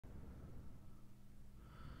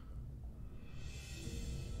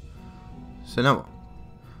So now what?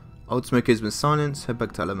 Old smoke has been silenced, head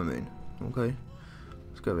back to Alama Moon. Okay.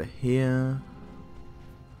 Let's go over here.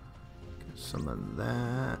 Get some of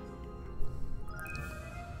that.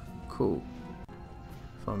 Cool.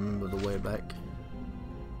 If I remember the way back.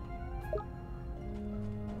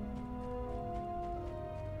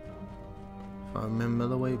 If I remember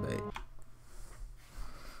the way back.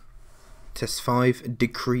 Test 5,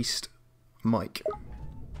 decreased mic.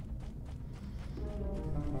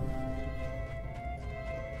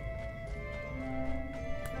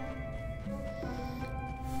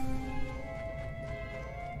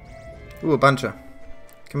 Ooh, a buncher.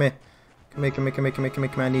 Come here. Come here, come here, come here, come here, come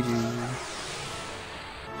here, come here, I need you.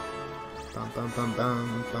 Bum, bum, bum,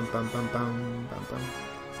 bum, bum, bum, bum, bum, bum, bum.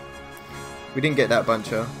 We didn't get that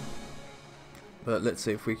buncher. But let's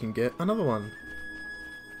see if we can get another one.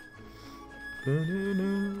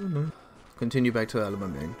 Continue back to Alama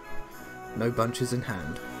Moon. No bunches in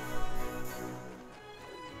hand.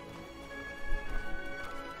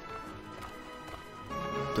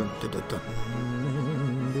 Dun, dun, dun, dun.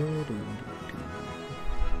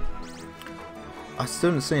 I still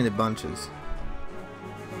haven't seen the bunches.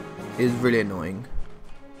 It's really annoying.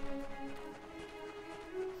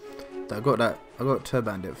 I got Tur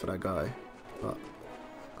Bandit for that guy, but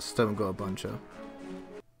I still haven't got a buncher.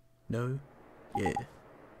 No? Yeah.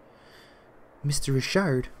 Mr.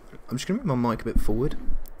 Richard. I'm just gonna move my mic a bit forward.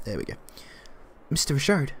 There we go. Mr.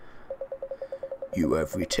 Richard. You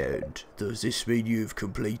have returned. Does this mean you've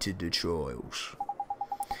completed the trials?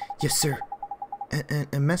 Yes, sir.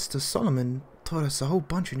 And Master Solomon taught us a whole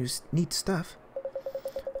bunch of neat stuff.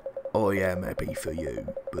 I am happy for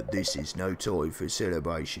you, but this is no time for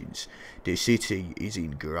celebrations. The city is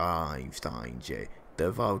in grave danger.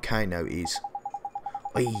 The volcano is...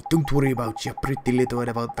 Hey, don't worry about your pretty little one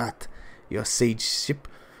about that. Your sage ship,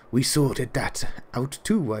 we sorted that out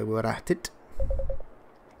too while we were at it.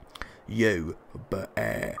 You, but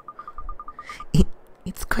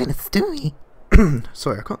It's quite a story.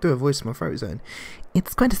 Sorry, I can't do a voice in my throat zone.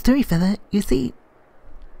 It's quite a story, fella. You see...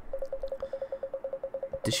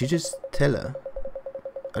 Did she just tell her?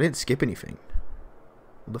 I didn't skip anything.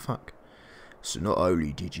 What the fuck? So not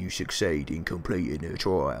only did you succeed in completing the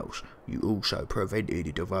trials, you also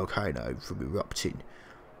prevented the volcano from erupting.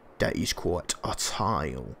 That is quite a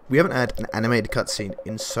tale. We haven't had an animated cutscene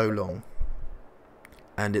in so long.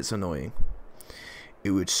 And it's annoying.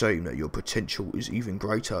 It would seem that your potential is even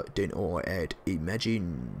greater than I had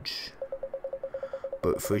imagined.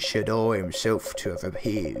 But for Shaddai himself to have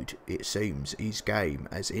appeared, it seems his game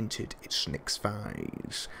has entered its next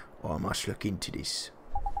phase. I must look into this.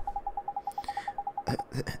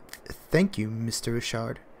 Thank you, Mr.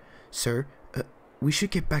 Richard. Sir, we should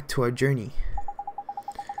get back to our journey.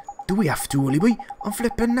 Do we have to, Ollie boy? I'm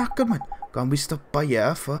flipping knackered, man. Can we stop by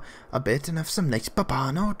here for a bit and have some nice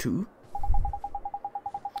babana or two?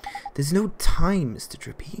 There's no time, Mr.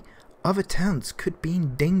 Drippy. Other towns could be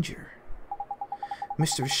in danger.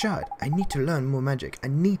 Mr. Richard, I need to learn more magic. I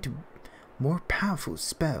need more powerful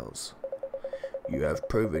spells. You have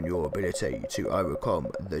proven your ability to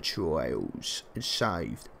overcome the trials and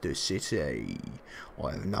saved the city.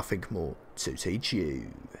 I have nothing more to teach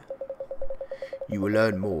you. You will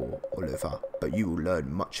learn more, Oliver, but you will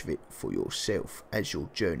learn much of it for yourself as your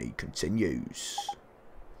journey continues.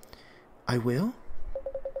 I will?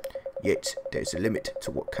 Yet, there's a limit to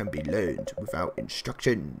what can be learned without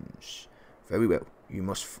instructions. Very well, you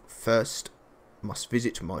must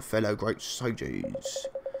visit my fellow great sages,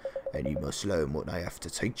 and you must learn what they have to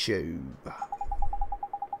teach you.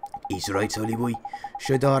 He's right, Ollie boy.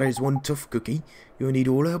 Shadar is one tough cookie. You'll need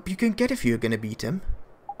all the help you can get if you're gonna beat him.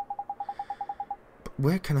 But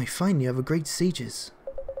where can I find the other great sages?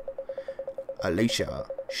 Alicia,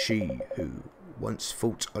 she who once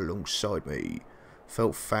fought alongside me,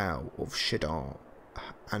 fell foul of Shadar,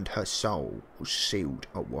 and her soul was sealed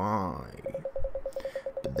away.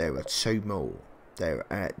 But there are two more. They're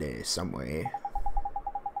out there somewhere.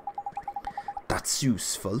 That's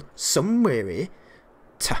useful. Somewhere, eh?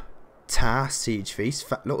 Ta, sage face,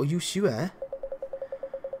 fat lot of use you, eh?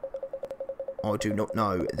 I do not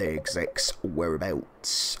know their exact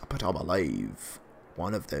whereabouts, but I believe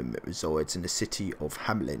one of them resides in the city of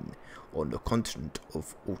Hamlin, on the continent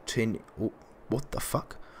of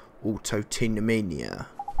Autotinomania.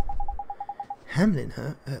 Hamlin,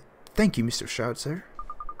 huh? Thank you, Mr. Shroud, sir.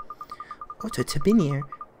 Autotinomania?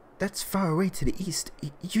 That's far away to the east.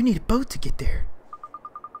 You need a boat to get there.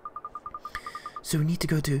 So we need to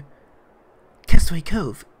go to Castaway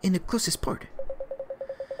Cove, in the closest port.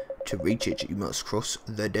 To reach it, you must cross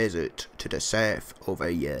the desert to the south of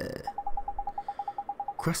a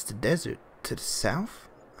Cross the desert to the south?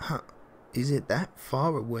 Huh. Is it that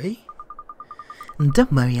far away?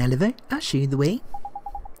 Don't worry, Oliver. I'll show you the way.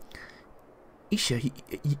 Isha,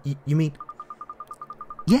 you mean...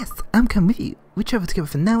 Yes, I'm coming with you. We travel together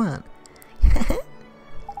from now on.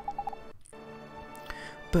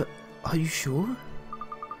 But are you sure?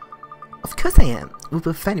 Of course I am. We're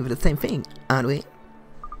both fighting for the same thing, aren't we?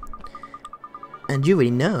 And you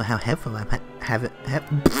already know how helpful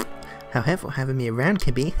having me around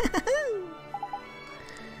can be.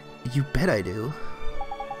 You bet I do.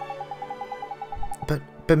 But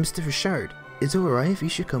Mr. Richard, is it alright if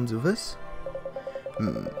Isha comes with us?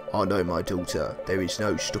 I know my daughter. There is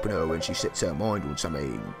no stopping her when she sets her mind on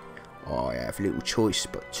something. I have little choice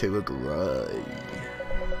but to agree.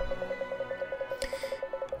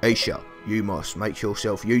 Isha, you must make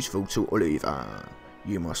yourself useful to Oliver.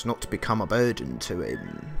 You must not become a burden to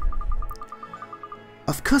him.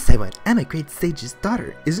 Of course I would. I'm a great sage's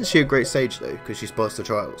daughter. Isn't she a great sage though, because she's passed the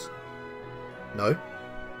trials? No?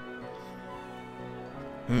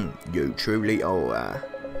 You truly are.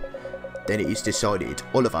 Then it is decided.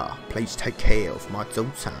 Oliver, please take care of my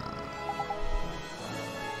daughter.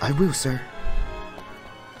 I will, sir.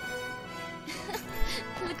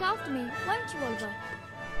 Look after me, won't you, Oliver?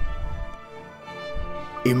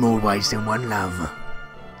 In more ways than one, love.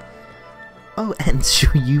 Oh, and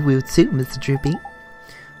sure you will too, Mr. Drippy.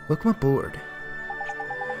 Welcome aboard.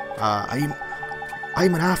 I'm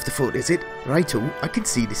an afterthought, is it? Righto, I can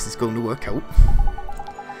see this is going to work out.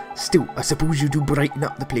 Still, I suppose you do brighten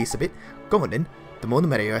up the place a bit. Go on then, the more the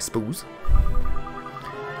merrier, I suppose.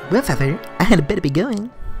 Well, Father, I had better be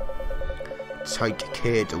going. Take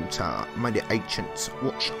care, daughter. May the ancients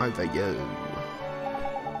watch over you.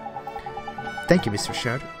 Thank you, Mr.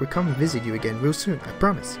 Richard. We'll come and visit you again real soon, I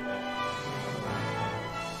promise.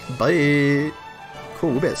 Bye.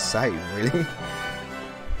 Cool, we better save, really.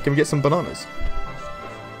 Can we get some bananas?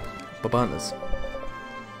 Babanas.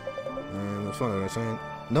 That's what I'm saying.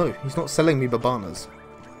 No, he's not selling me babanas.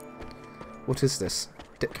 What is this?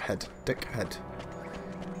 Dickhead, dickhead.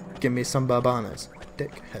 Give me some babanas.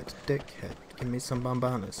 Dickhead, dickhead. Give me some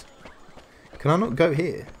babanas. Can I not go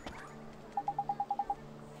here?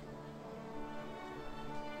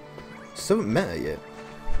 Still haven't met her yet.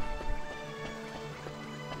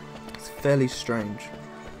 It's fairly strange.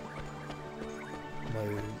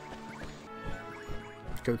 No.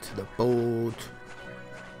 Go to the board.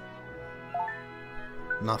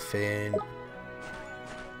 Nothing.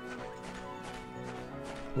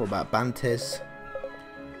 What about Bantes?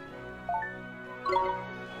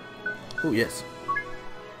 Oh yes.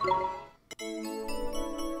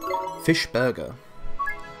 Fish burger.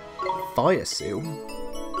 Fire seal.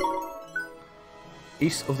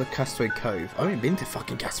 East of the Castaway Cove. I haven't been to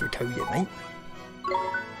fucking Castaway Cove yet, mate.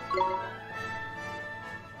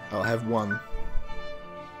 Oh, I have one.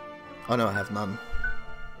 Oh no, I have none.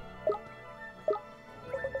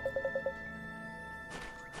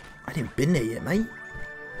 I haven't been there yet, mate.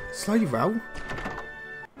 Slowly roll.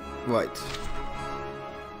 Right.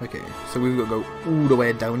 Okay, so we've got to go all the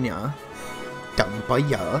way down here. Down by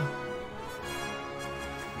here.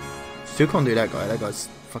 Still can't do that guy. That guy's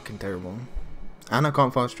fucking terrible. And I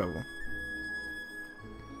can't fast travel.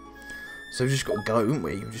 So we've just got to go, haven't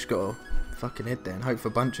we? We've just got to fucking head there and hope for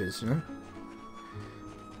bunches, you know?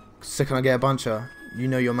 The second I get a buncher, you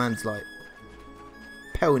know your man's like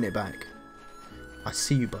pelting it back. I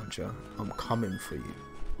see you, buncher. I'm coming for you.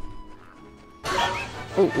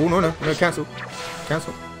 Oh, oh no, cancel.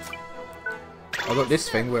 Cancel. I got this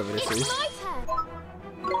thing, wherever this is. Are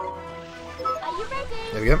you ready?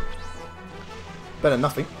 There we go. Better than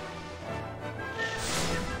nothing.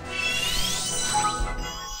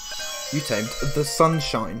 You tamed the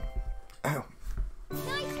sunshine. Ow.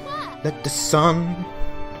 Nice work. Let the sun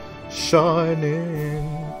shine in.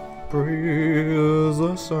 Breathe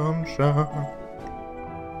the sunshine.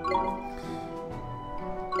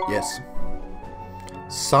 Yes.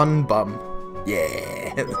 Sunbum.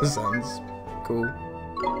 Yeah, that sounds cool.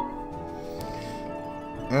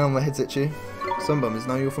 Oh, my head's itchy. Sunbum is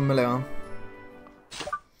now you're familiar.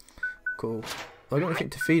 Cool. I don't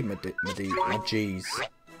think to feed my G's.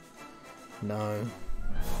 No.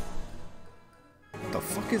 What the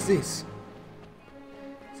fuck is this?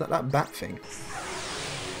 Is that bat thing?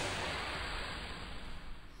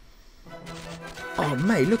 Oh,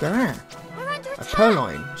 mate, look at that. A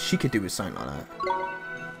Purloin. She could do with something like that.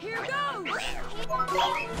 Here goes.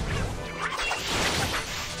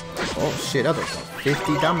 Oh shit, that does like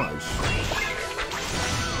 50 damage.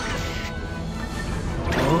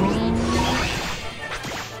 Oh.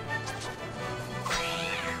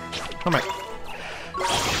 Come on.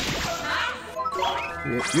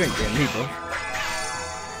 You ain't getting me, bro.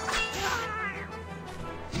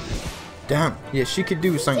 Damn. Yeah, she could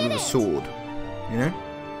do something with a sword. You know?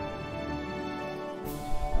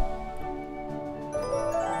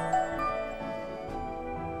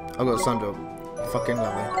 I got a sun drop. Fucking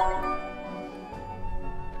love it.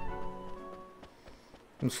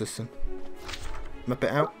 Let's listen. Map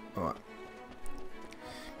it out. Alright.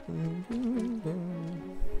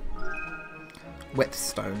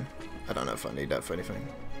 Whetstone. I don't know if I need that for anything.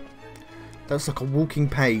 That's like a walking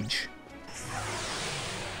page.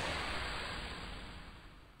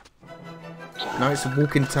 No, it's a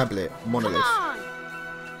walking tablet. Monolith.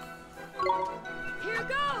 Here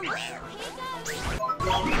goes.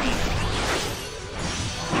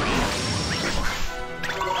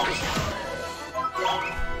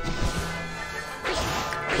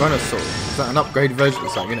 Rhinosaur. Is that an upgraded version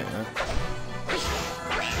of something, isn't it? No?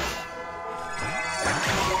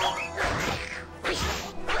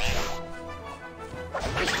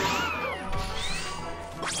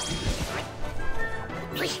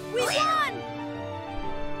 We won.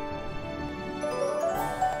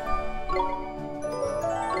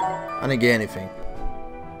 I didn't get anything.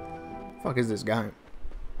 Fuck is this game?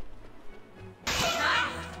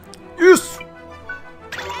 Yes!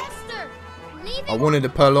 Esther, leave I it wanted a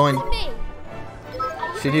purloin. to me.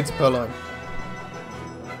 She needs a purloin.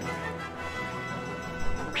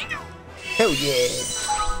 Hell yeah!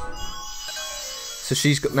 So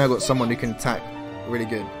she's now got someone who can attack really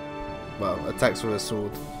good. Well, attacks with a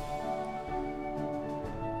sword.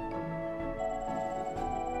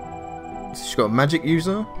 So she's got a magic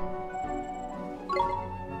user.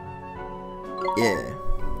 Yeah.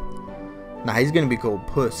 Nah, he's gonna be called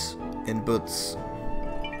Puss in Boots.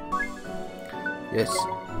 Yes.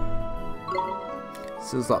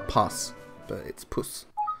 This is like Puss, but it's Puss.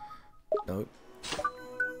 Nope.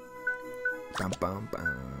 Bam bam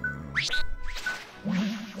bam.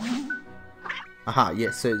 Aha,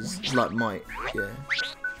 yeah, so it's like might, yeah.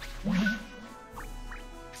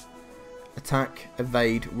 Attack,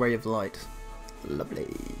 evade, ray of light. Lovely.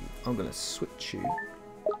 I'm gonna switch you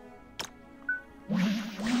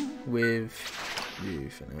with you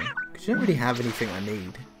for now. Because you don't really have anything I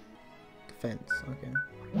need. Defense, okay.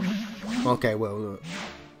 Okay, well, look.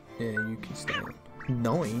 Yeah, you can stay on.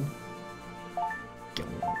 9? God.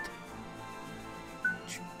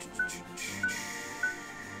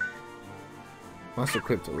 That's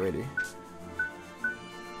equipped already.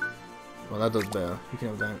 Well, that does better. You can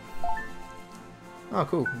have that. Oh,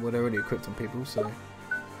 cool. Well, they're already equipped on people, so.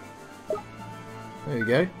 There we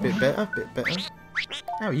go. Bit better, bit better.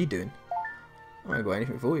 How are you doing? I ain't got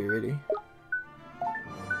anything for you, really.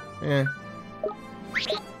 Yeah.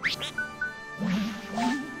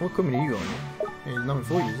 What company are you on? Yeah, there's nothing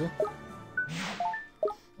for you, is there?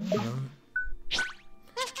 No.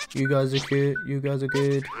 You guys are good. You guys are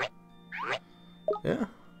good. Yeah.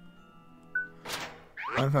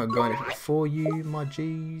 I don't think I've got anything for you, my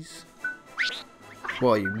G's.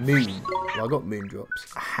 What are you? Moon. Well, I got moon drops.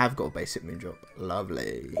 I have got a basic moon drop.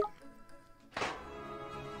 Lovely.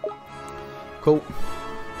 Cool.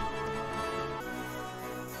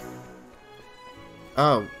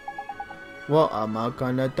 Oh. What am I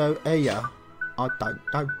gonna do here? I don't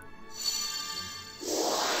know.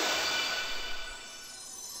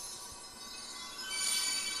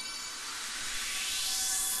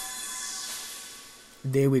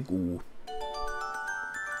 There we go.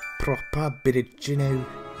 Proper bridge, you know.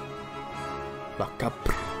 Like a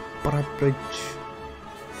proper bridge.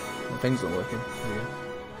 My thing's not working. There we go.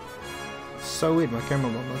 So weird, my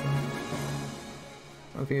camera won't work.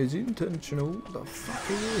 I think it's intentional. What the fuck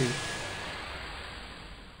are you?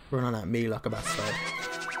 Running at me like a bastard.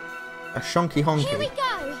 A shonky honky. Here we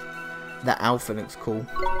go. That alpha looks cool.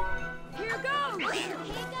 Here goes. Here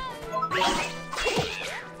goes.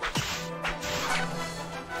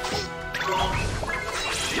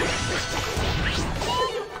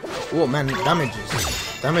 Oh man, damage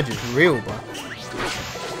is real, bro.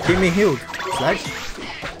 Keep me healed, slag.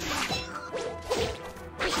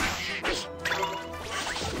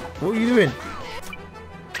 What are you doing?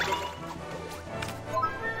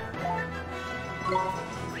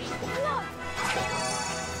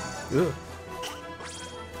 Ugh.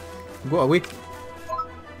 What are we?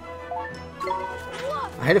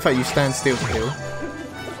 I hate the fact you stand still to kill.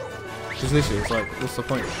 Because literally, it's like, what's the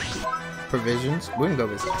point? Provisions? We're gonna go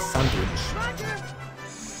with a sandwich.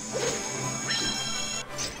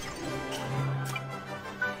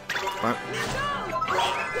 Right.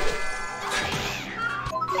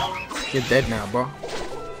 You're dead now, bro.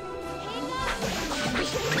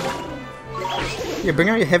 Yeah, bring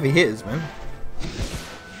out your heavy hitters, man.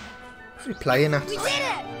 What's she playing at? We did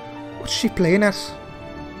it. What's she playing at?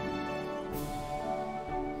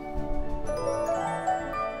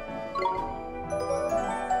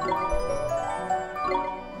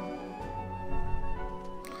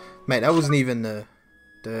 Mate, that wasn't even the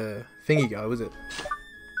thingy guy, was it?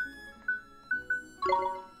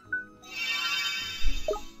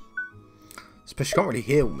 Especially can't really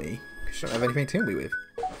heal me, because she don't have anything to heal me with.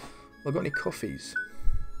 Well, I got any coffees?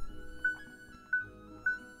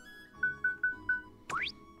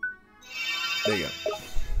 There you go.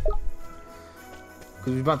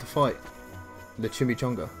 Because we're about to fight the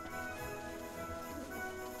chimichanga.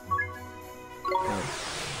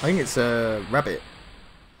 I think it's a rabbit.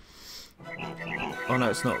 Oh no,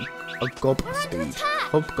 it's not. A gob speed.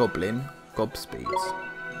 Hobgoblin. Gob speeds.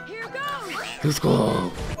 Here goes. Let's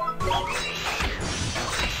go.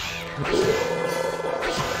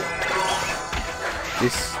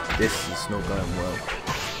 This is not going well.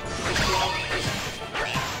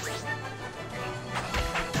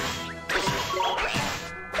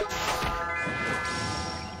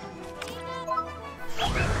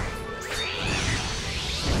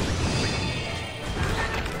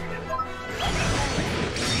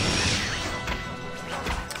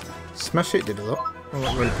 Smash it did a lot. Oh,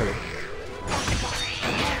 like roly poly.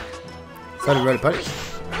 Is that a roly poly?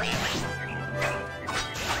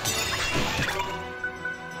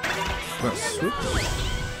 Let's switch.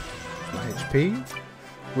 My HP.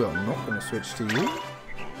 We are not going to switch to you.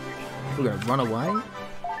 We're going to run away.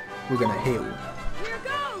 We're going to heal. Here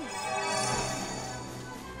goes.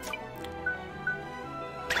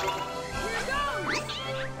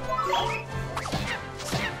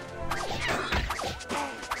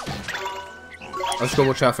 I just gotta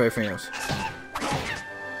watch out for everything else.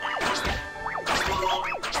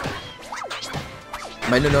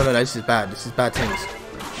 Mate, no, this is bad. This is bad things.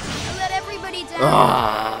 I let everybody down.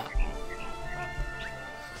 Ah!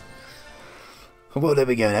 Well, there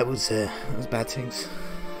we go. That was bad things.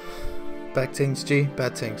 Bad things, G.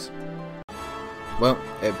 Bad things. Well,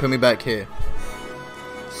 it put me back here.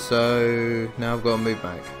 So, now I've got to move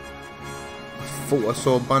back. I thought I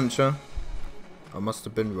saw a buncher. I must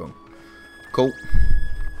have been wrong. Cool.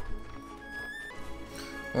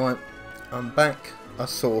 Alright, I'm back. I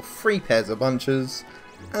saw 3 pairs of bunches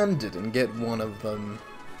and didn't get one of them.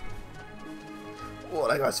 Oh,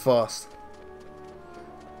 that guy's fast.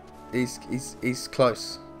 He's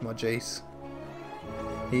close, my G's.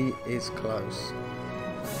 He is close.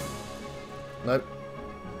 Nope.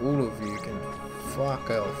 All of you can fuck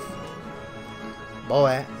off.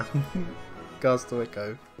 Boy. Castaway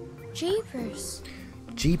Cove. Jeepers.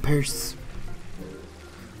 Jeepers.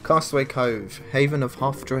 Castaway Cove, haven of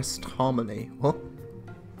half-dressed harmony. What?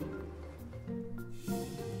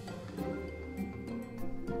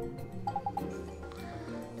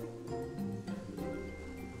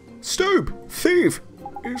 Stop! Thief!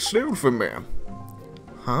 He stole from me.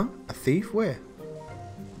 Huh? A thief? Where?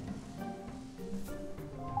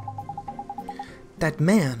 That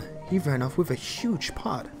man, he ran off with a huge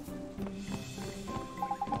pot.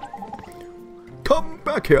 Come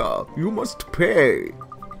back here! You must pay!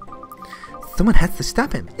 Someone has to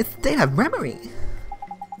stop him. It's they have memory.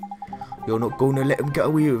 You're not gonna let him get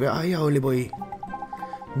away with it, are you, holy boy?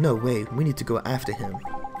 No way. We need to go after him.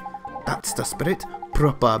 That's the spirit.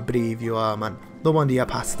 Proper brave you are, man. No wonder you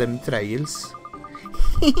passed them trials.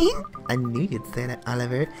 I knew you'd say that,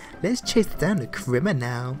 Oliver. Let's chase down the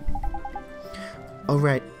criminal.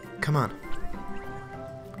 Alright, come on.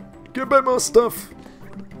 Get back my stuff!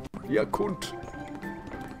 Ya cunt.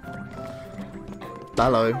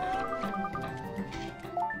 Hello.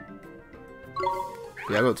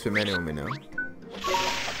 Yeah, I got too many on me now.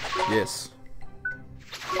 Yes.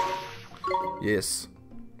 Yes.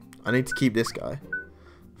 I need to keep this guy.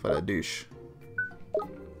 For that douche.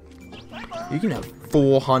 You can have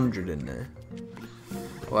 400 in there.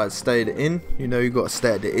 Alright, stay at the inn. You know you gotta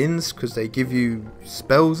stay at the inns because they give you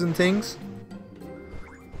spells and things.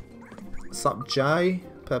 Sup, Jay?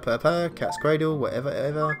 Cat's Cradle,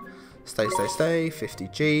 whatever. Stay.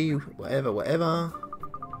 50G, whatever.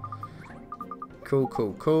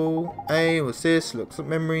 Cool. Hey, what's this? Looks at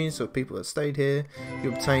memories of people that stayed here.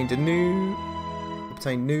 You obtained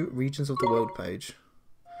new regions of the world page.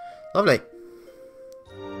 Lovely.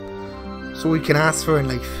 So we can ask for in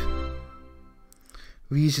life.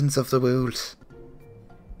 Regions of the world.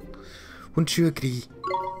 Wouldn't you agree?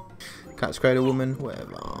 Cat's Cradle woman,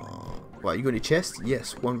 whatever. Right, you got any chest?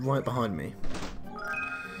 Yes, one right behind me.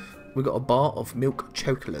 We got a bar of milk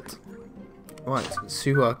chocolate. Right, let's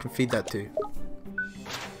see who I can feed that to.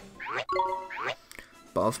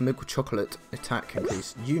 Bar of milk chocolate, attack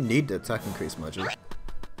increase. You need the attack increase, Margie.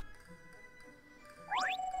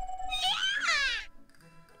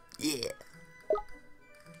 Yeah.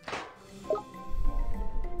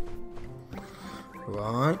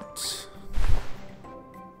 Right.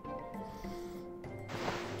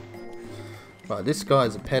 Right, this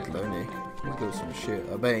guy's a peddler, isn't he? He's got some shit.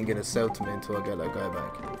 I bet he ain't gonna sell to me until I get that guy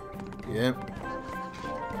back. Yeah.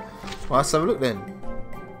 Well, let's have a look then.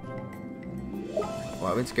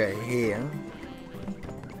 Right, let's go here.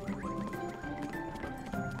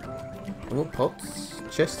 Oh, pots.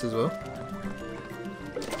 Chest as well.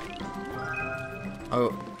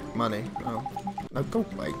 Oh, money. Oh. No, go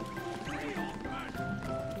away.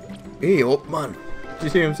 Hey, up, man. Did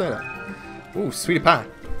you hear him say that? Ooh, sweetie pie.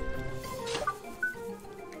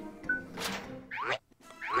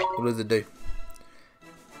 What does it do?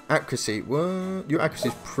 Accuracy. What? Your accuracy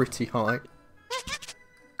is pretty high.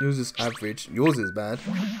 Yours is average. Yours is bad.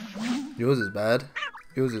 Yours is bad.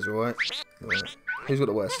 Yours is alright. Who's got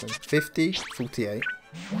the worst then? 50, 48,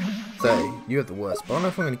 30. You have the worst. But I don't know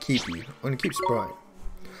if I'm going to keep you. I'm going to keep Sprite.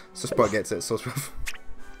 So Sprite gets it. So it's rough.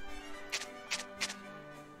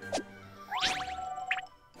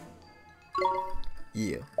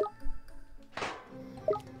 Yeah.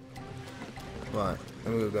 Right.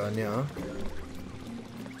 And we'll go now.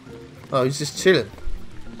 Oh, he's just chilling.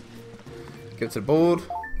 Go to the board.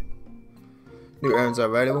 New errands are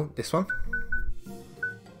available. This one.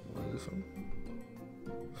 What is this one?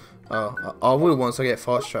 Oh, I will once I get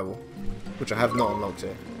fast travel, which I have not unlocked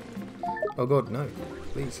yet. Oh god, no.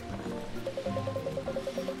 Please.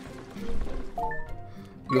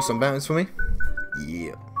 You got some bounties for me?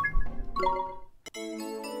 Yeah.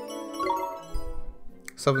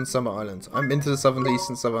 Southern Summer Islands. I'm into the Southern East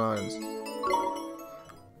and Southern Islands.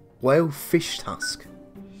 Whale fish tusk.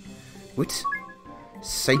 What?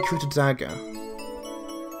 Sacred dagger. There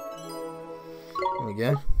we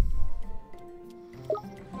go.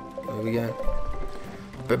 There we go.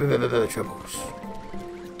 Troubles.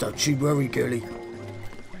 Don't you worry, girlie.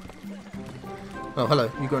 Oh,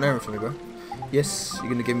 hello. You got an errand for me, bro? Yes,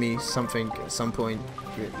 you're gonna give me something at some point.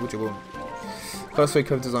 What do you want? Classway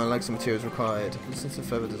cover design, like some materials required. Listen to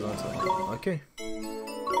further design time. Okay.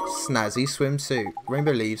 Snazzy swimsuit.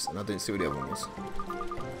 Rainbow leaves, and I didn't see what the other one was.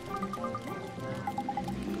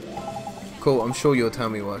 Cool, I'm sure you'll tell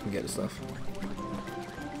me where I can get the stuff.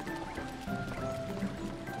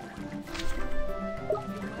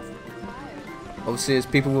 Obviously, there's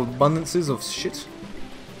people with abundances of shit.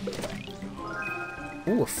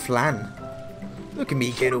 Ooh, a flan. Look at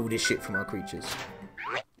me get all this shit from our creatures.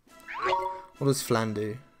 What does flan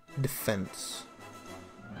do? Defense.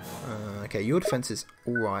 Okay, your defense is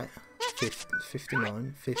alright.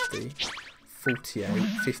 59, 50, 48,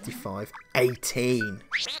 55, 18.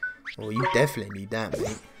 Well, you definitely need that,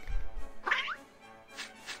 mate.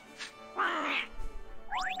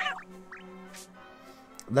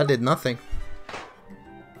 That did nothing.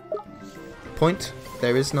 Point?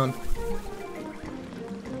 There is none.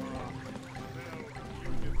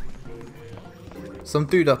 Some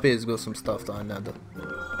dude up here's got some stuff that I know.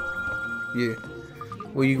 You.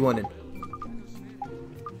 What are you wanting?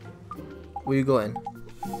 What you got in?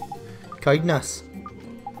 Kindness.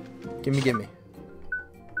 Gimme.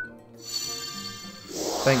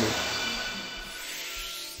 Thank you.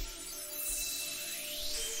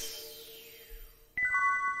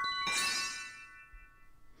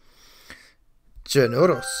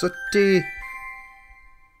 Generosity.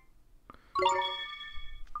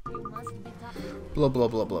 Blah blah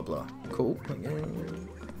blah blah blah. Cool.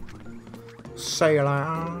 Sailor.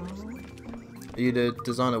 Are you the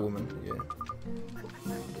designer woman? Yeah.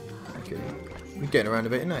 Okay. You're getting around a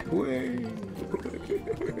bit, innit?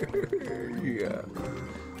 Yeah.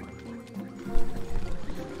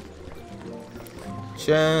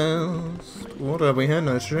 Chest. What have we here?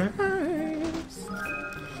 No chest.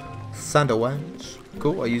 Sandal wands.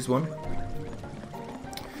 Cool, I use one.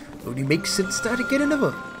 Only makes sense to get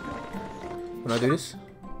another. When I do this.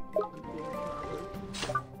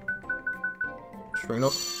 String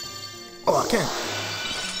up. Oh, I can.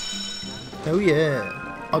 Oh yeah.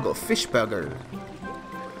 I got a fish burger.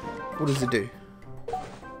 What does it do?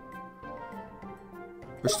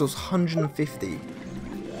 Restores 150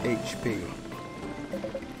 HP.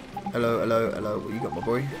 Hello. What you got, my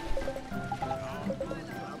boy?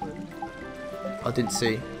 I didn't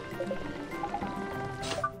see.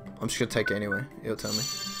 I'm just gonna take it anyway. It'll tell me.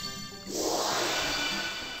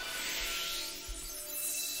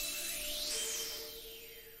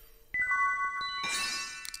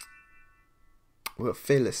 We got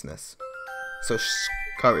fearlessness. So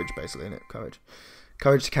courage, basically, isn't it? Courage.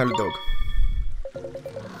 Courage to carry the dog.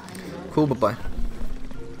 Cool, bye-bye.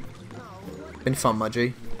 Been fun, my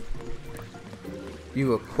G.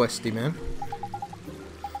 You a questy, man.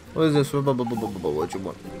 What is this? What do you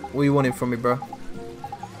want? What are you wanting from me, bro?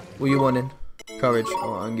 What are you wanting? Courage.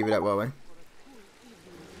 Oh, I can give you that right away.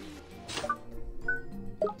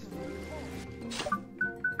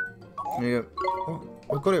 There you go.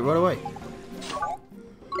 Oh, I got it right away.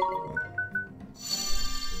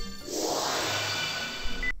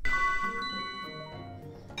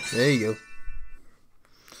 There you go.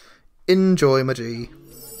 Enjoy, my G.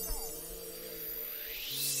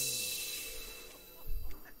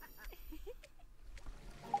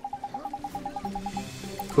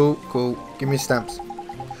 Cool, cool. Give me stamps.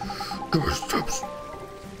 Give me stamps.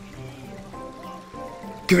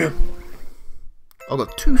 Give me 'em. I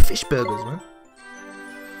got 2 fish burgers, man.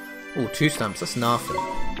 Oh, 2 stamps. That's nothing.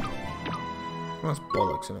 Well, that's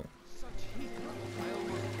bollocks, isn't it?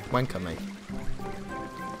 Wanker, mate.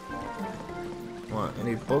 Right,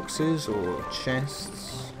 any boxes or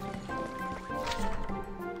chests?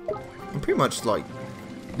 I'm pretty much like,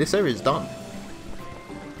 this area's done.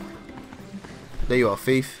 There you are,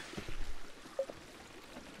 thief.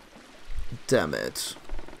 Damn it.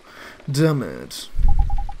 Damn it.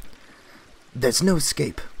 There's no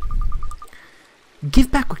escape.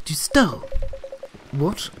 Give back what you stole.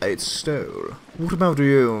 What? I stole. What about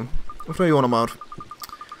you? What are you on about?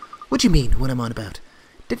 What do you mean, what I'm on about?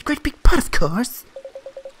 That great big pot, of course.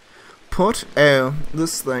 Pot? Oh,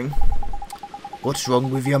 this thing. What's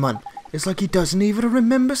wrong with your man? It's like he doesn't even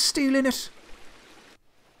remember stealing it.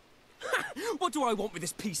 What do I want with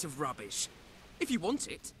this piece of rubbish? If you want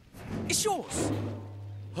it, it's yours.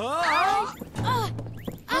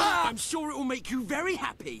 I'm sure it will make you very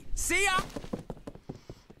happy. See ya!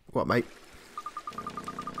 What, mate?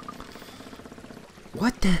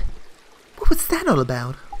 What was that all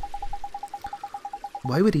about?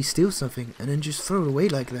 Why would he steal something and then just throw it away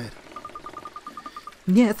like that?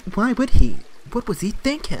 Yes, why would he? What was he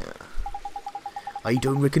thinking? I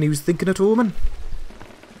don't reckon he was thinking at all, man.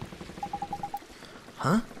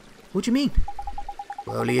 Huh? What do you mean?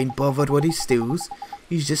 Well, he ain't bothered what he steals.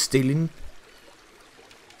 He's just stealing.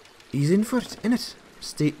 He's in for it, innit?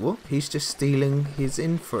 What? He's just stealing. He's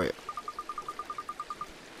in for it.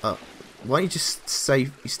 Oh, why don't you just say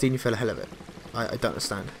he's stealing for the hell of it? I don't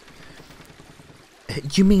understand.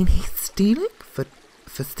 You mean he's stealing for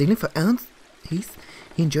stealing for own? He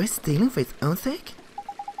enjoys stealing for his own sake?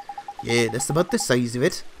 Yeah, that's about the size of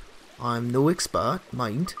it. I'm no expert,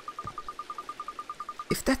 mind.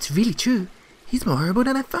 If that's really true, he's more horrible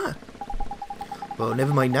than I thought. Well,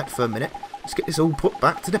 never mind that for a minute. Let's get this all put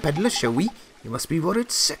back to the peddler, shall we? He must be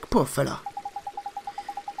worried sick, poor fella.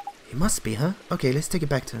 He must be, huh? Okay, let's take it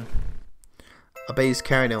back to him. I bet he's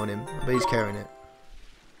carrying it on him. I bet he's carrying it.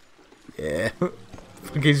 Yeah.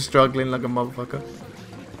 Fucking struggling like a motherfucker.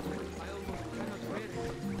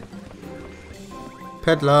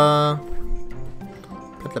 Peddler.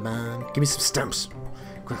 Peddler man. Give me some stamps.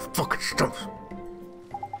 Give me fucking stamps.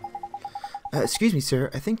 Excuse me, sir.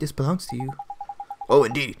 I think this belongs to you. Oh,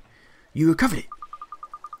 indeed. You recovered it.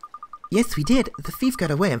 Yes, we did. The thief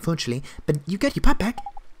got away, unfortunately, but you got your pot back.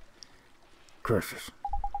 Curses.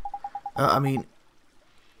 I mean,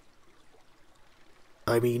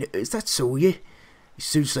 is that so, yeah? He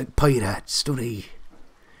suits like pirates, don't he?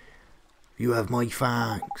 You have my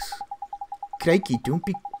thanks. Crikey, don't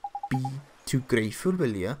be too grateful,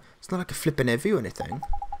 will ya? It's not like a flippin' heavy or anything.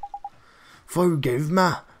 Forgive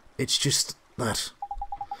me. It's just that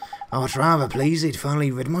I was rather pleased he'd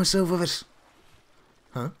finally rid myself of it.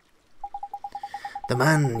 Huh? The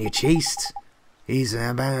man you chased, he's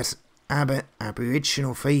about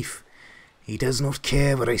aboriginal thief. He does not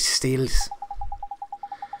care what he steals.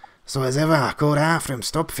 So as ever, I called after him,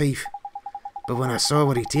 stop thief. But when I saw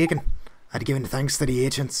what he'd taken, I'd given thanks to the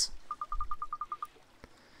agents.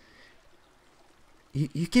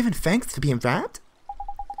 You given thanks for being robbed?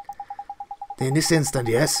 In this instant,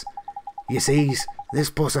 yes. You see, this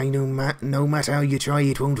bus ain't no matter how you try,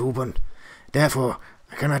 it won't open. Therefore,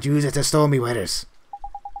 I cannot use it to stormy weathers.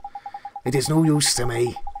 It is no use to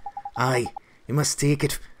me. Aye, you must take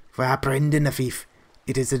it for apprehending the thief.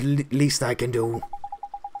 It is the least I can do.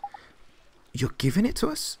 You're giving it to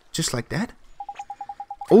us? Just like that?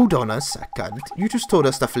 Hold on a second. You just told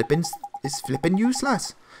us the flipping is flipping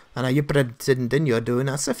useless. And now you're pretending you're doing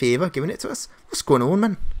us a favour, giving it to us. What's going on,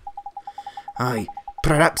 man? Aye,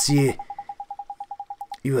 perhaps you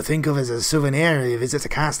will think of it as a souvenir if you visit the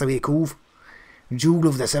Castaway Cove. Jewel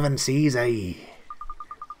of the Seven Seas, aye.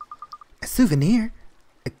 A souvenir?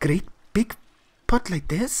 A great big pot like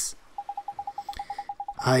this?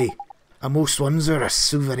 Aye, a most wondrous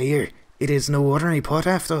souvenir. It is no ordinary pot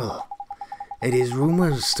after all. It is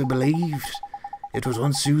rumours to believe. It was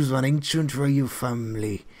once used by an ancient royal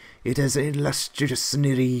family. It has an illustrious and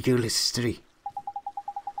regal history.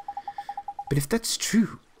 But if that's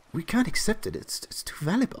true, we can't accept it. It's too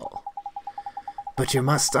valuable. But you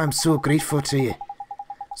must. I'm so grateful to you.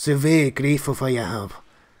 So very grateful for your help.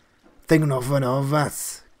 Think nothing of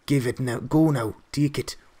that. Give it now. Go now. Take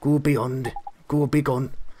it. Go beyond. Go be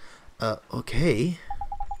gone. Okay.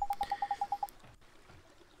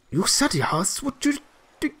 You said yes. What you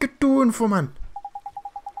think you're doing for, man?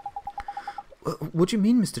 What do you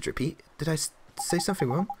mean, Mr. Drippy? Did I say something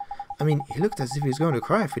wrong? I mean, he looked as if he was going to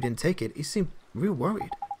cry if we didn't take it. He seemed real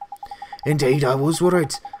worried. Indeed, I was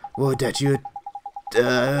worried. What that you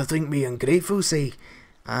think me ungrateful, say?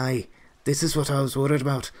 Aye, this is what I was worried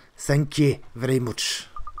about. Thank you very much.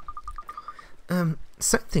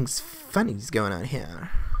 Something's funny's going on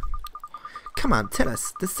here. Come on, tell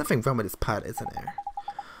us. There's something wrong with this part, isn't there?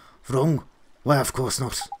 Wrong? Why, of course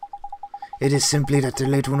not. It is simply that the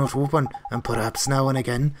lid will not open, and perhaps now and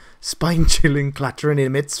again, spine-chilling clattering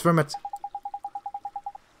emits from it.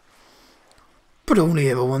 But only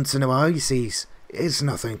every once in a while, you sees. It's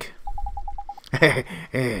nothing.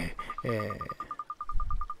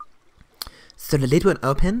 So the lid won't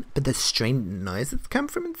open, but the strange noises come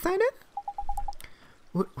from inside it?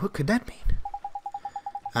 What could that mean?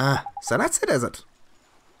 Ah, so that's it, is it?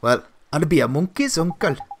 Well, I'll be a monkey's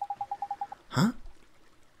uncle. Huh?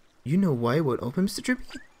 You know why it won't open, Mr.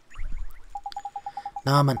 Drippy?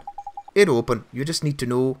 Nah, man. It'll open. You just need to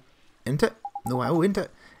know... Enter? Know how, enter.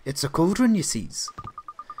 It's a cauldron, you sees.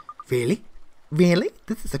 Really? Really?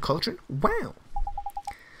 This is a cauldron? Wow.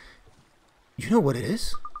 You know what it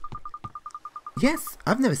is? Yes,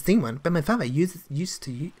 I've never seen one, but my father used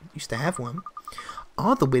to have one.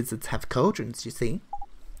 All the wizards have cauldrons, you see.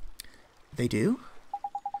 They do?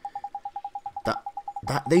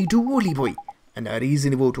 That they do, Ollie boy. And the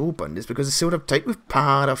reason it won't open is because it's sealed up tight with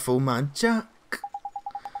powerful magic.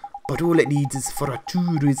 But all it needs is for a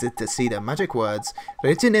true wizard to say the magic words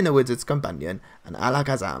written in a wizard's companion, and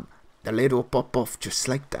alakazam, the lid will pop off just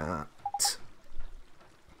like that.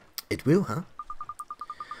 It will, huh?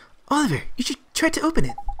 Oliver, you should try to open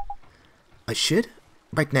it. I should?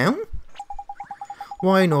 Right now?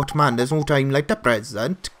 Why not, man? There's no time like the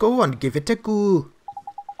present. Go on, give it a go.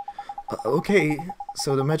 Okay,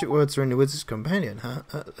 so the magic words are in the wizard's companion, huh?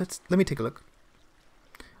 Let me take a look.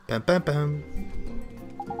 Bam, bam, bam.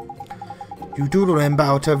 You do remember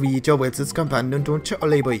how to read your wizard's companion, don't you,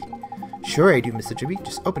 Ollie boy? Sure I do, Mr. Drippy.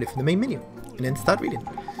 Just open it from the main menu, and then start reading.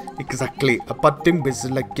 Exactly. A budding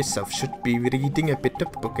wizard like yourself should be reading a bit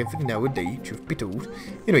of book every now and then, truth be told.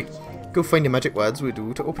 Anyway, go find the magic words we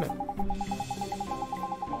do to open it.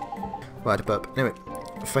 Right above. Anyway,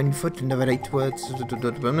 finding foot, never right words,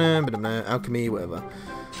 alchemy, whatever.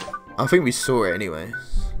 I think we saw it anyway.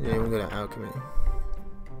 Yeah, we're gonna alchemy.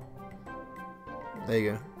 There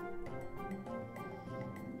you go.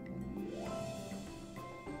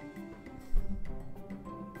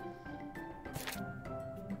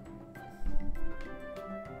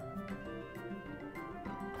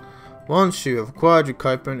 Once you have acquired your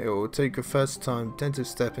Kuipen, it will take your first time tentative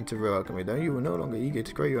step into real alchemy. Though you are no longer eager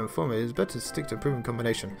to create your own formula, it is better to stick to a proven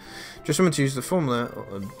combination. Just remember to use the formula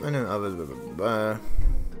or any other.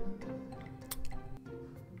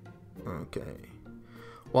 Okay.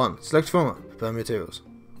 1. Select formula. Prepare materials.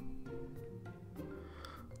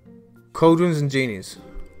 Cauldrons and genies.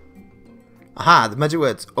 Aha! The magic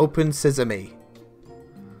words. Open sesame.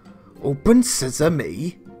 Open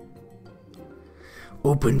sesame?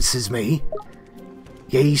 Open sesame?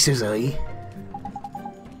 Yay, says I.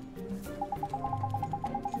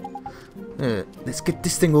 Let's get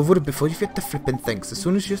this thing over before you forget the flipping things. As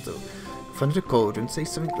soon as you're in front of the cauldron, say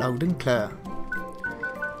something loud and clear.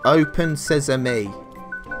 Open sesame.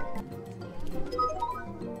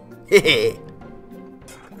 Hehe.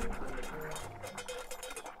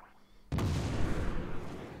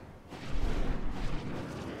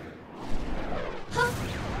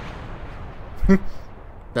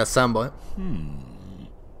 That soundbite.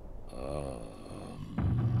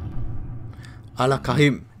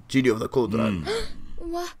 Alakahim, Genie of the Cauldron.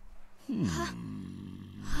 What?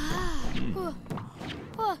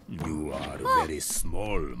 You are very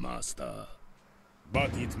small, master.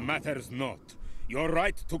 But it matters not. Your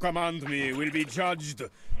right to command me will be judged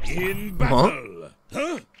in battle.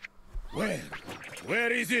 Huh?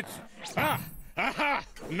 Where is it? Ah! Aha!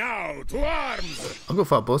 Now, to arms! I'll go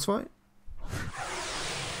for a boss fight.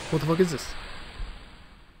 What the fuck is this?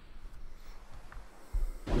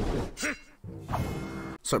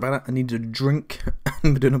 Sorry about that, I need a drink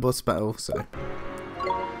and we're doing a boss battle, so.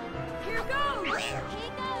 Here goes!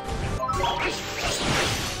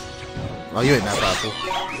 Oh, you ain't that powerful.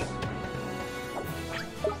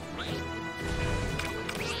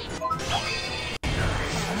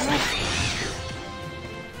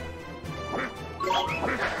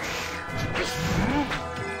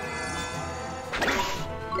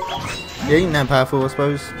 You ain't that powerful, I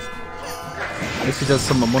suppose. At least he does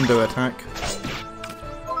some Mondo attack.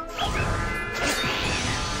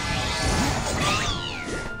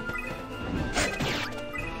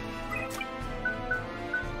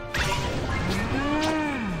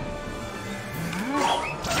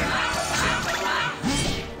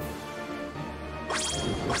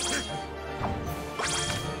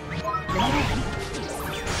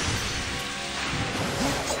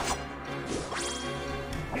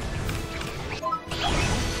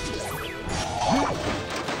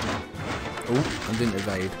 Oh, I didn't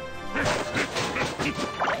evade.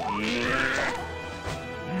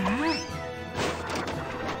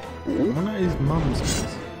 I wonder his mum's is.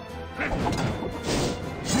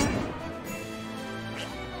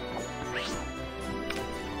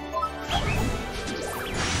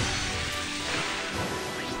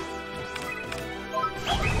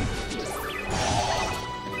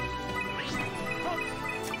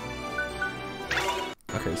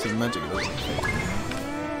 Okay, so magic doesn't affect him.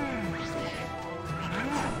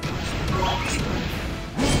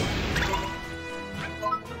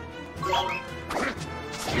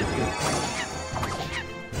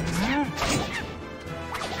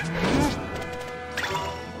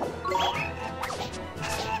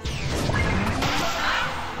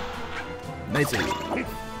 Amazing.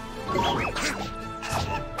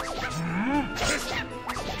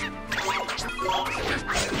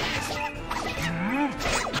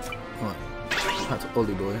 Right, that's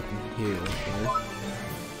Ollie boy here. Okay.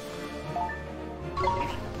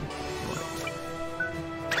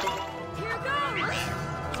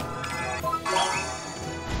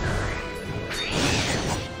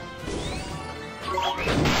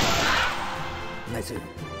 Nice.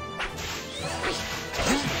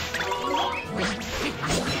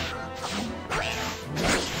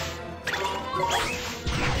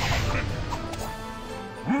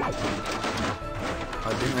 I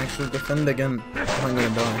didn't actually defend again. I'm gonna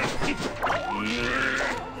die.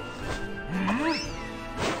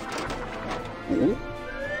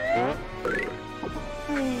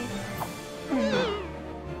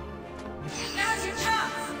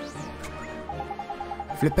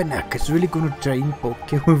 Flippin' heck is really gonna try and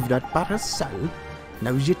poke you with that parasol.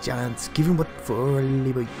 Now's your chance. Give him what for,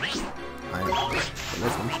 boy.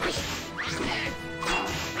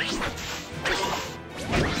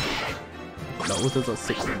 That was a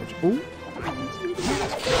 6 damage. Ooh.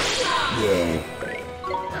 Yeah.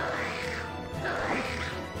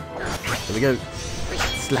 There we go.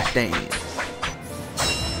 Slash dance.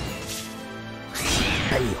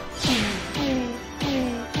 Hey.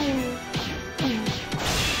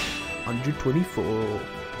 124.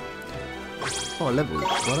 Oh, level.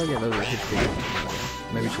 Why did I get level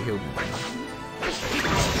 50? Maybe she healed me.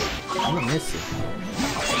 I'm not missing.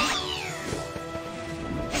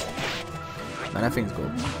 Man, that thing's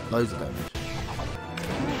got loads of damage.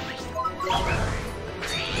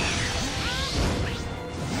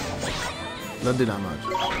 Don't do that much.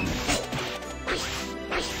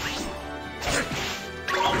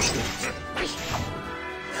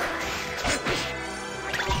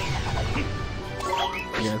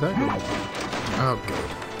 Yeah, that good. Oh, good.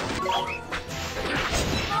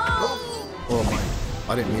 Oh my.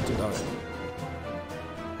 I didn't mean to die.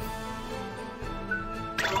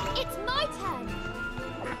 It's my turn.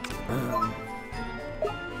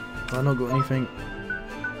 Have I not got anything?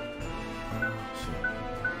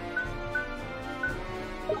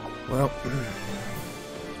 Well,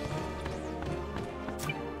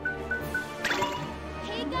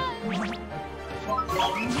 Here goes.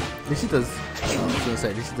 at least he does. I was gonna say,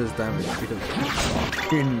 at least he does damage because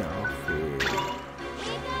enough.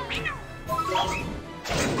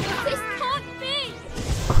 This can't be.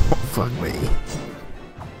 Oh, fuck me.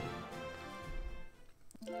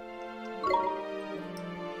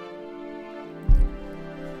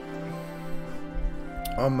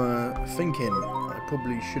 I'm thinking I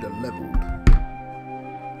probably should have leveled,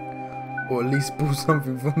 or at least bought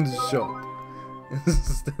something from the shop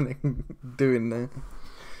instead of doing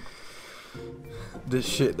the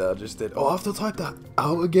shit that I just did. Oh, I have to type that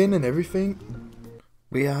out again and everything.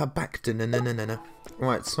 We are back to no.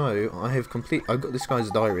 Right, so I got this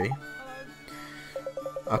guy's diary.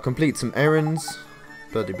 I complete some errands.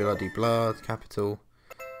 Bloody blah, capital.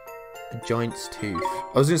 A giant's tooth.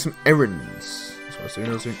 I was doing some errands. That's what I was doing.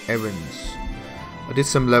 I was doing errands. I did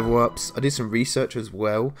some level ups. I did some research as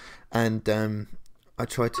well, and I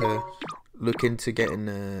tried to look into getting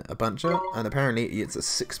a buncher, and apparently it's a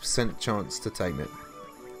 6% chance to tame it,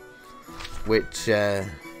 which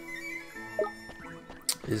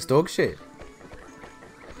is dog shit.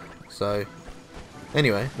 So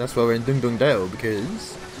anyway, that's why we're in Dung Dung Dale,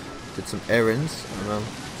 because did some errands, and I'm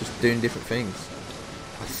just doing different things.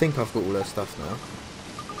 I think I've got all her stuff now.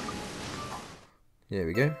 There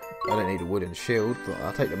we go. I don't need a wooden shield, but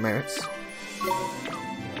I'll take the merits.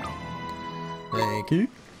 Thank you.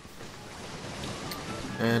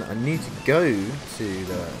 And I need to go to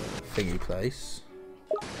the thingy place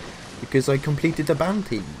because I completed the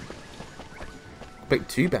bounty. Completed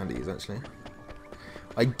 2 bounties actually.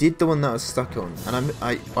 I did the one that I was stuck on, and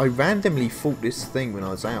I randomly fought this thing when I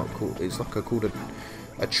was out. It's like called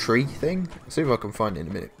a tree thing. I'll see if I can find it in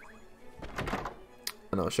a minute,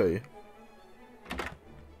 and I'll show you.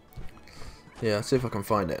 Yeah, I'll see if I can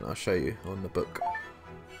find it, and I'll show you on the book.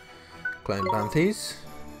 Claim bounties.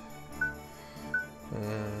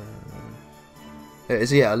 There it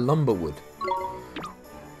is, yeah, a lumberwood.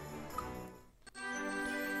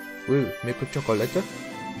 Woo, make a chocolate.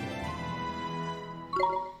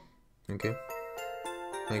 Okay.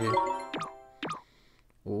 Thank you.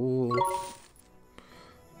 Ooh.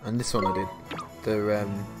 And this one I did. The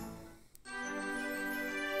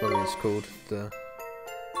what is it called? The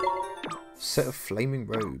set of flaming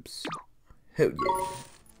robes. Hell yeah.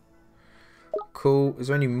 Cool. Is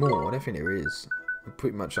there any more? I don't think there is. I'm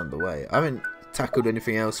pretty much underway. I haven't tackled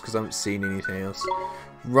anything else because I haven't seen anything else.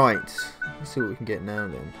 Right. Let's see what we can get now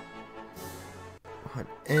then. Hide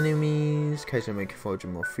enemies. Occasionally make a forage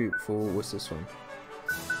more fruitful. What's this one?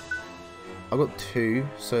 I got 2,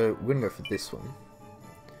 so we're gonna go for this one.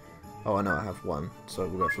 Oh, I know I have 1, so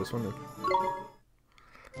we'll go for this one then.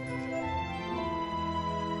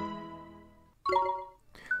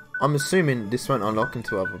 I'm assuming this won't unlock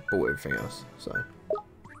until I've bought everything else, so.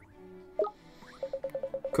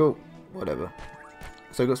 Cool, whatever.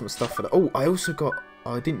 So I got some stuff for that. Oh, I also got,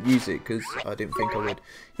 I didn't use it because I didn't think I would.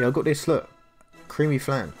 Yeah, I got this, look. Creamy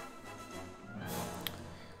flan.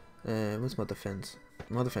 What's my defense?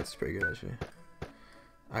 My defense is pretty good actually.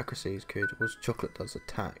 Accuracy is good. What's chocolate does?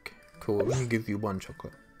 Attack. Cool, let me give you 1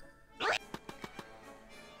 chocolate.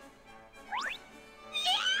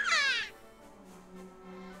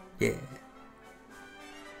 Yeah.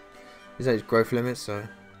 These are his growth limits, so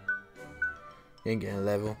you ain't getting a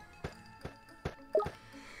level.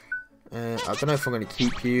 I don't know if I'm going to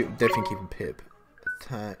keep you. Definitely keeping Pip.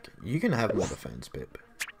 Attack. You can have more defense, Pip.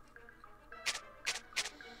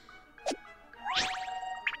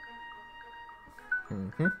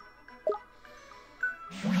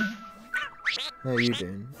 How are you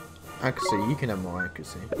doing? Accuracy. You can have more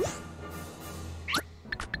accuracy.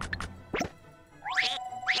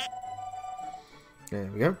 There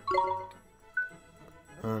we go.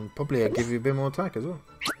 And probably I'll give you a bit more attack as well.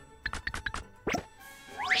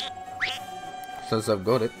 Since I've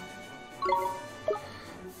got it.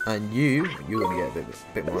 And you're going to get a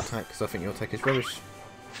bit more attack because I think your attack is rubbish.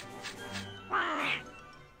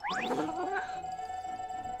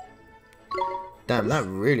 Damn, that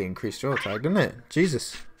really increased your attack, didn't it?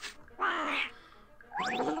 Jesus.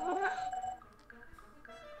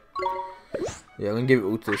 Yeah, I'm going to give it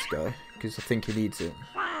all to this guy because I think he needs it.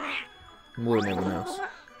 More than everyone else.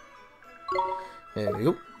 There we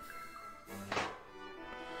go.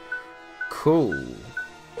 Cool.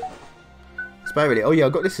 That's about really. Oh yeah, I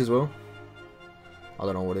got this as well. I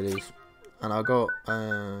don't know what it is. And I got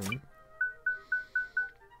I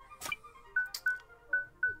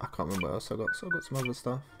can't remember what else I got. So I got some other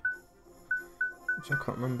stuff which I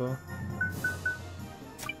can't remember.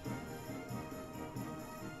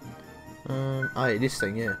 This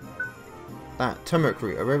thing, yeah. That turmeric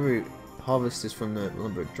root. A rare root harvested from the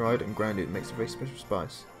lumber, dried and ground. It makes a very special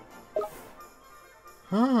spice.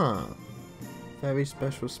 Huh. Very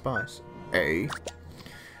special spice. Eh?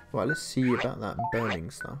 Right, let's see about that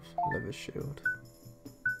burning stuff. Leather shield.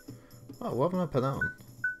 Oh, why haven't I put that on?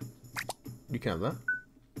 You can have that.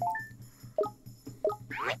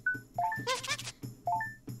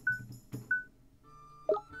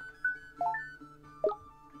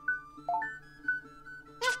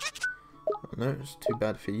 No, it's too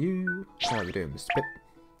bad for you. How are we doing, Mr. Pip?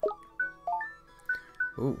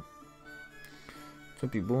 Ooh. To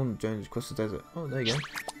be born, Jones across the desert. Oh, there you go.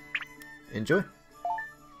 Enjoy.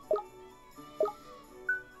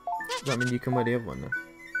 Does that mean you can wear the other one now?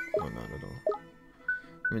 Oh, no, not at all.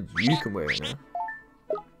 That means you can wear it now.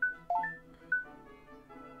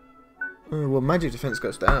 Oh, well, magic defense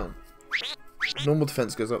goes down. Normal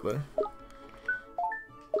defense goes up, though.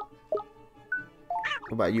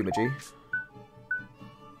 What about you, Magi?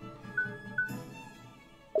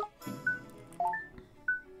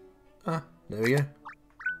 Ah, there we go.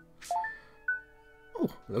 Oh,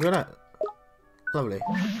 look at that. Lovely.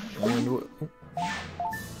 And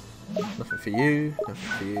nothing for you, nothing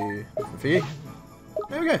for you, nothing for you.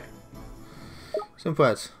 There we go. Simple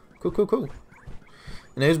as. Cool, cool, cool.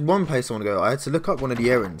 And there's one place I want to go. I had to look up one of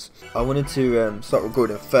the errands. I wanted to start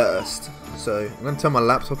recording first, so I'm going to turn my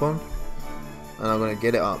laptop on and I'm going to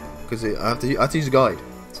get it up because I have to use a guide.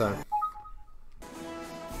 So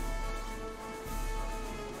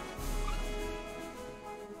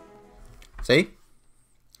see,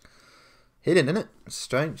 hidden, isn't it? It's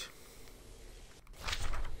strange.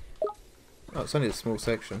 Oh, it's only a small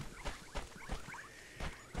section.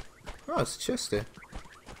 Oh, it's a chest here.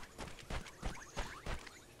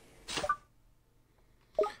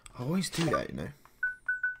 I always do that, you know.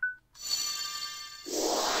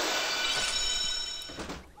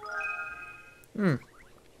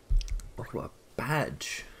 Oh, what a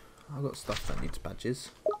badge. I've got stuff that needs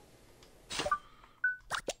badges.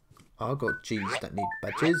 I've got G's that need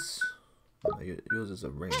badges. Oh, no, yours is a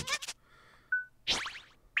ring.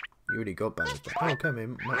 You already got battler's badge. Oh, okay,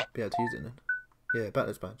 maybe might be able to use it then. Yeah,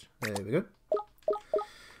 battler's badge. There we go.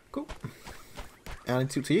 Cool. And I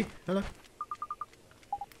talk to you. Hello.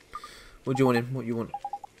 What do you want in? What you want?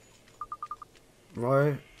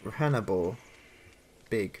 Hannibal.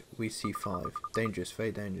 Big. We see 5. Dangerous.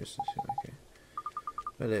 Very dangerous. Okay.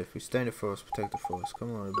 Well, if we stay in the forest, protect the forest.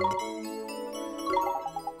 Come on, everybody.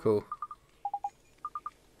 Cool.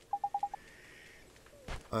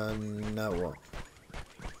 Now what?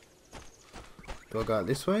 Do I go out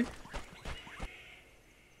this way?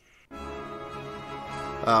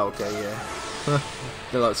 Oh, okay, yeah.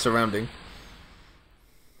 They're like surrounding.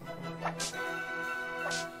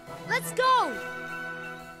 Let's go!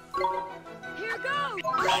 Here goes!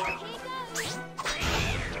 Here goes!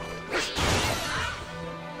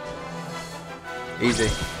 Easy.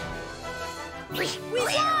 We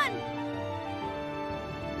won!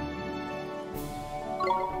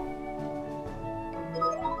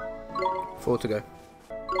 4 to go.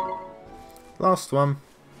 Last one.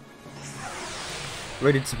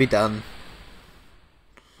 Ready to be done.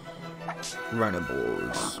 Runner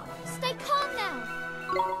balls. Stay calm now!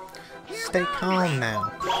 Stay calm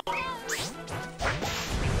now.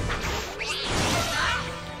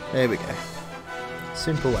 There we go.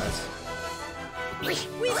 Simple as. We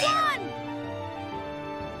won!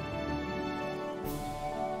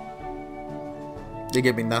 They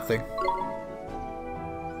give me nothing.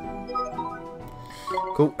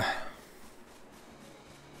 Cool.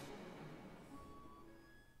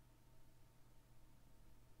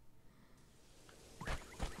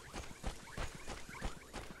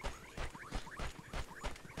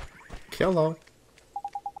 Hello.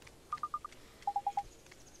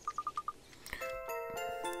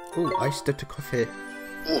 Oh, I started coffee.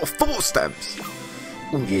 Oh, 4 stamps.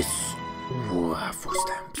 Oh yes. Oh, 4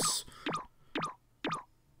 stamps.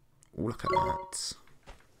 Oh, look at that.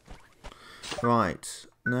 Right,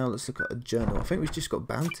 now let's look at a journal. I think we've just got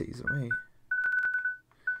bounties, haven't we?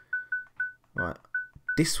 Right,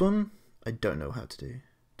 this one I don't know how to do.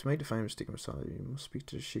 To make the famous stick masala, you must speak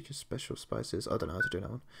to the Sheikah's special spices. I don't know how to do that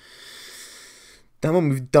one. That one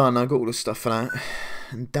we've done. I got all the stuff for that,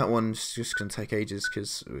 and that one's just gonna take ages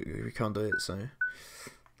because we can't do it. So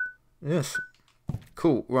yes,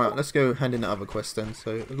 cool. Right, let's go hand in the other quest then.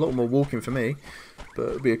 So a lot more walking for me, but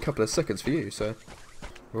it'll be a couple of seconds for you. So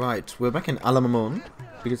right, we're back in Alamamon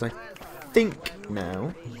because I think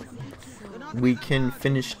now we can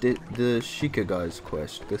finish the Sheikah guy's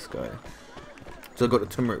quest. This guy. So I got the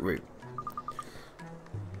turmeric root.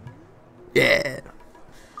 Yeah.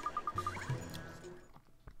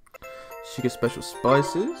 Sheikah special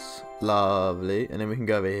spices. Lovely. And then we can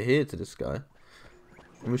go over here to this guy.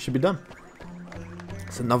 And we should be done.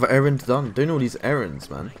 It's another errand done. Doing all these errands,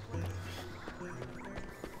 man.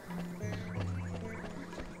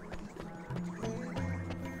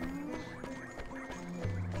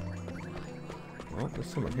 Oh, there's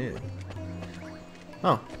someone here.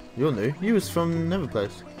 Oh, you're new. You was from Never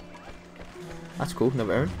Place. That's cool,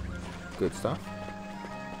 Never Errand. Good stuff.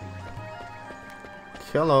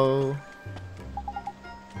 Hello.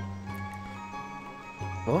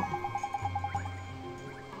 What?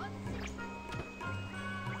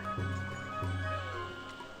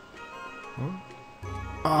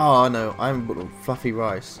 Oh no, I'm fluffy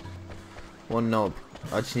rice. 1 knob.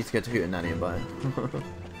 I just need to get to Hootenanny and buy it.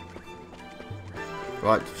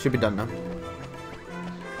 Right, should be done now.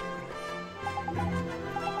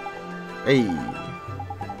 Hey.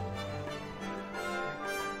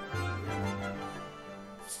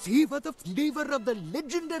 Savor the flavor of the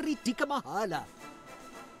legendary tikka masala.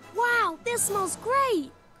 Wow, this smells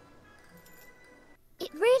great!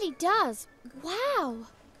 It really does. Wow!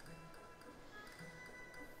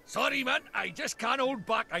 Sorry, man. I just can't hold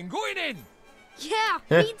back. I'm going in. Yeah,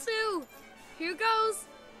 me too! Here goes!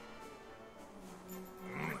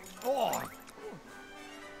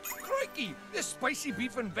 matey, this spicy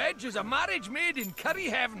beef and veg is a marriage made in curry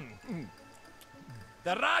heaven.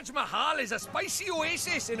 The Raj Mahal is a spicy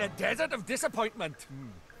oasis in a desert of disappointment.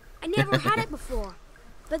 I never had it before,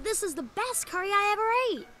 but this is the best curry I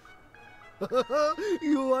ever ate.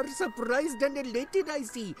 You are surprised and elated, I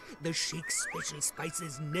see. The Sheikh's special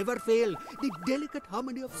spices never fail. The delicate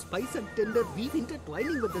harmony of spice and tender beef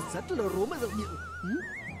intertwining with the subtle aromas of...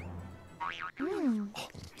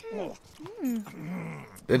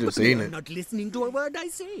 They're just eating You're it. not listening to a word I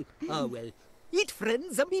say. Ah, well. Eat,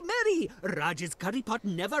 friends, and be merry. Raj's curry pot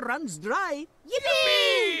never runs dry.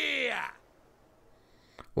 Yippee!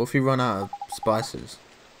 What if you run out of spices?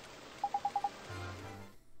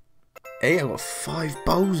 Hey, I got 5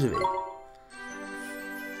 bowls of it.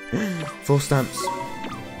 4 stamps.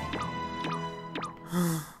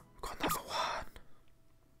 Got another one.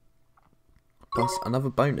 Plus another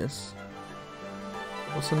bonus.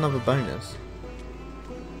 What's another bonus?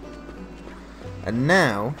 And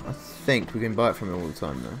now, I think we can buy it from him all the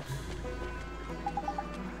time now.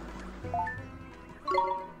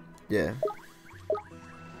 Yeah.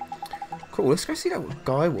 Cool, let's go see that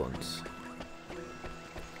guy wants.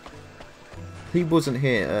 He wasn't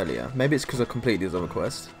here earlier. Maybe it's because I completed his other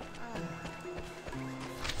quest.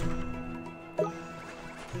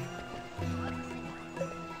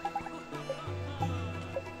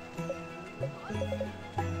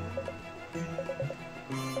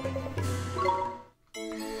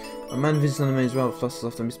 A man visiting on the maze rather flutters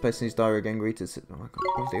after misplacing his diary again greeted. Oh my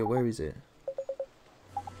god, bloody hell, where is it?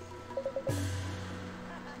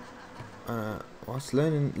 Whilst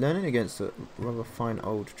learning against a rather fine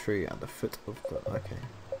old tree at the foot of the... Okay.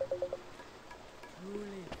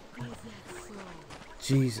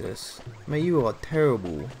 Jesus. Mate, you are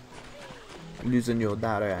terrible. Losing your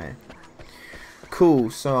diary. Cool,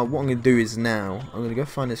 so what I'm going to do is now, I'm going to go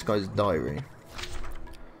find this guy's diary.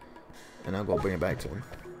 And I've got to bring it back to him.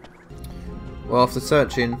 Well, after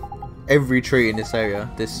searching every tree in this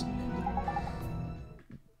area, this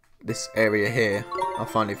area here, I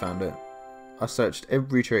finally found it. I searched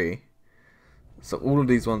every tree. So all of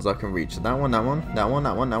these ones I can reach. That one, that one, that one,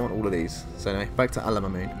 that one, that one, all of these. So anyway, back to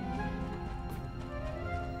Alamamoon.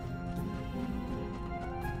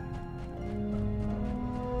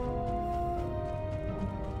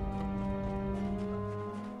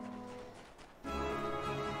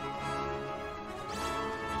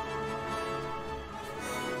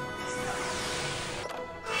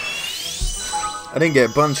 I didn't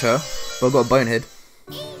get a buncher, but I got a bonehead.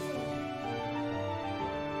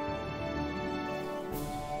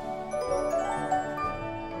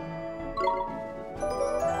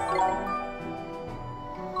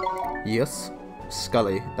 Yes,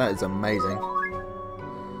 Scully, that is amazing.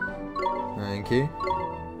 Thank you.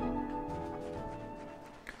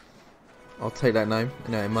 I'll take that gnome.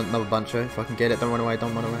 Anyway, another buncher if I can get it. Don't run away,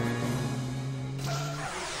 don't run away.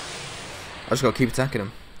 I just gotta keep attacking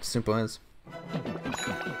him. Simple as.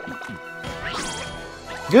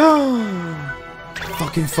 Yeah!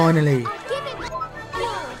 Fucking finally!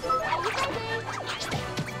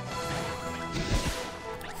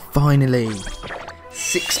 Finally!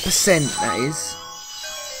 6% that is.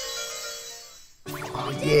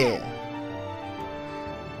 Oh yeah!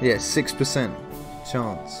 Yeah, 6%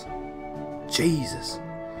 chance. Jesus!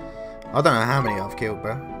 I don't know how many I've killed,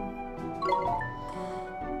 bro.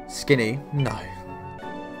 Skinny? No.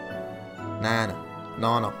 Nah,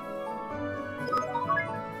 no. No.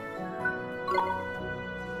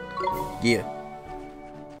 Yeah.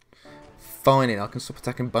 Finally, I can stop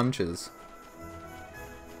attacking bunches.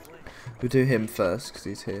 We'll do him first, because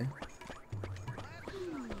he's here.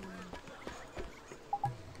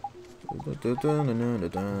 Oh,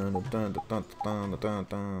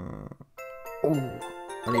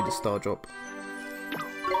 I need a star drop.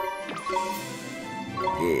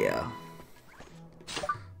 Yeah.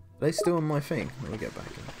 Are they still on my thing? Let me get back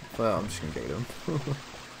in. Well, I'm just going to get rid of them.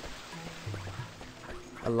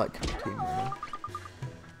 I like my team now.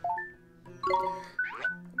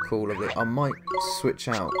 Cool, lovely. I might switch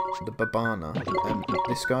out the Babana and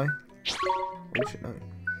this guy. Oh shit, no.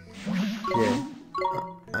 Yeah.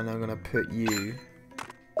 And I'm gonna put you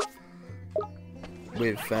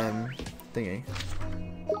with thingy.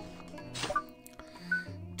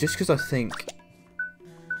 Just because I think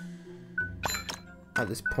at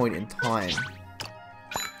this point in time.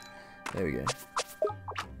 There we go.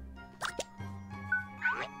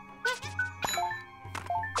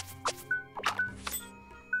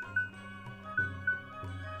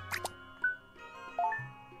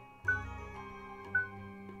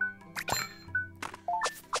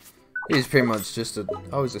 He's pretty much just a...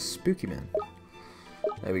 Oh, he's a spooky man.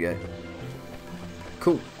 There we go.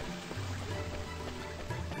 Cool.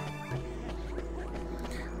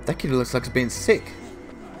 That kid looks like he's being sick.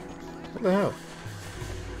 What the hell?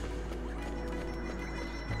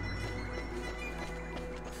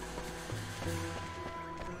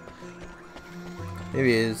 Here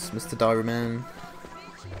he is, Mr. Diary Man.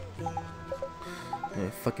 Yeah,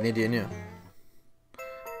 fucking idiot, yeah.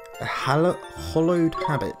 A hollowed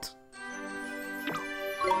habit.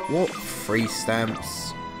 What? Free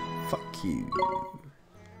stamps? Fuck you.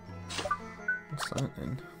 What's that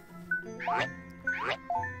then?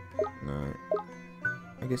 No.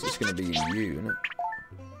 I guess it's gonna be you, isn't it?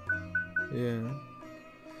 Yeah.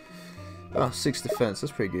 Oh, 6 defense,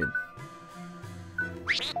 that's pretty good.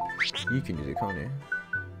 You can use it, can't you?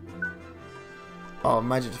 Oh,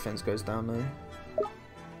 magic defense goes down though.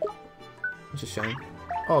 It's a shame.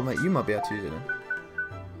 Oh, mate, you might be able to use it then.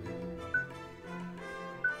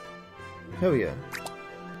 Hell yeah.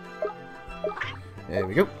 There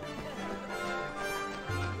we go.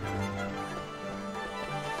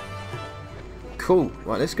 Cool.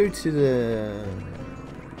 Right, let's go to the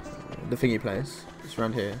thingy place. It's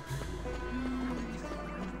around here.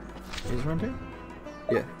 Is it around here?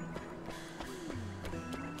 Yeah.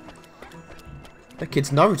 That kid's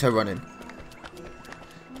Naruto running.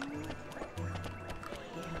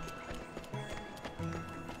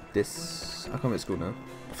 This... I can't remember what it's called now.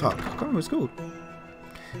 Fuck, I can't remember what it's called.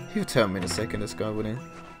 He'll tell me in a second, this guy, wouldn't he?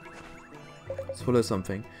 Let's follow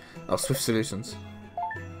something. Oh, Swift Solutions.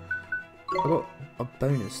 I got a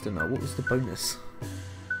bonus, didn't I? What was the bonus?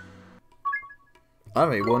 I don't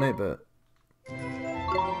really want it, but...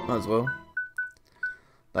 might as well.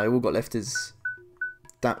 Like, all got left is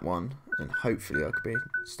that one, and hopefully I could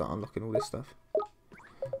start unlocking all this stuff.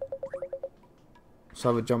 So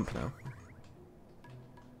I would jump now.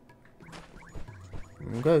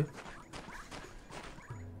 Okay.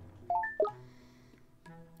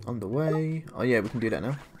 Underway. Oh yeah, we can do that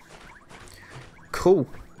now. Cool.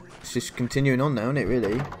 It's just continuing on now, isn't it,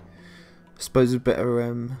 really? I suppose we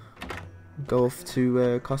better go off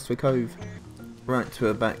to Castaway Cove. Right,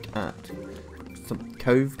 we're back at some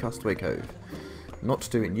Cove, Castaway Cove. Not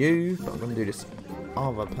doing you, but I'm going to do this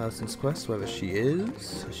other person's quest, whoever she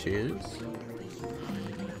is. She is.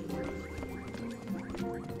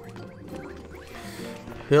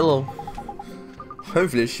 Hello.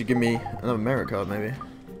 Hopefully she give me another merit card, maybe.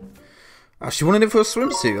 Ah, she wanted it for a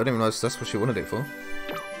swimsuit. I didn't realise that's what she wanted it for.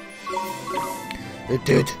 It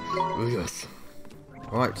did. Oh, yes.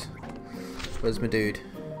 Right. Where's my dude?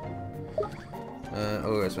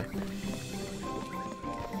 Oh, where's me?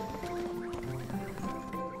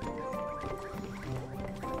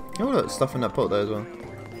 Oh, look, stuff in that pot there as well.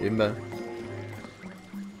 Even better.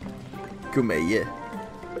 Good mate, yeah.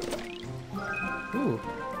 Ooh.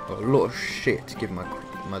 Got a lot of shit to give my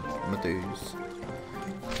dues.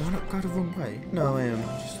 Do I not go the wrong way? No, I am.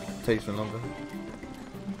 Just takes me longer.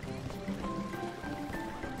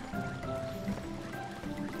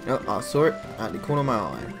 Oh, I saw it at the corner of my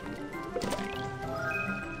eye.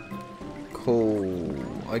 Cool.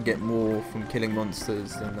 I get more from killing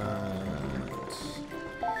monsters than that.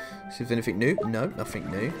 See if there's anything new. No, nothing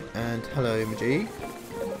new. And hello, Maji.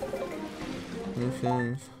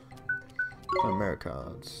 Oh, merit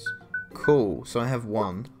cards. Cool. So I have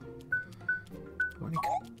one.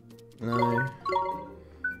 No.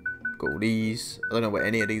 Got all these. I don't know where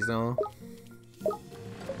any of these are.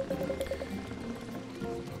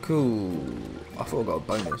 Cool. I thought I got a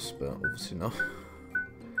bonus, but obviously not.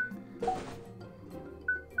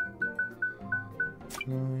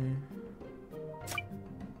 No.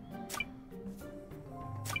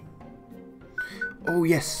 Oh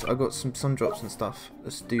yes, I got some sun drops and stuff.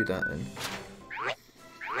 Let's do that then.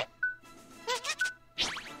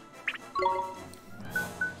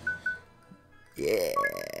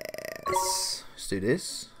 Yes. Let's do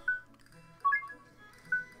this.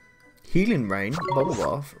 Healing Rain, Bubble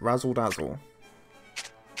Bath, Razzle Dazzle.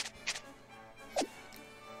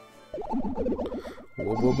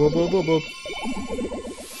 Whoa, whoa, whoa, whoa, whoa, whoa.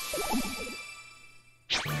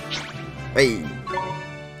 Hey.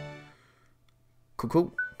 Cool,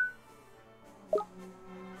 cool.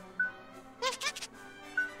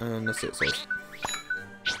 And that's it, so.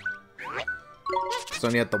 I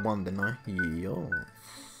only had the one, didn't I? Yo.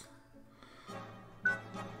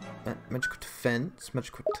 Magical defense,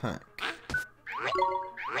 magical attack.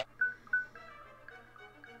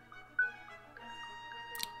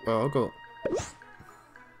 Oh, I got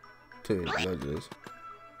two loads of these.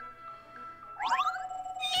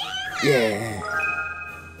 Yeah.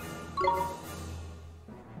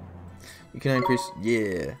 You can increase.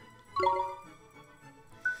 Yeah.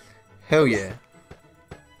 Hell yeah.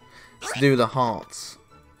 Let's do the hearts.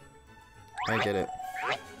 I get it.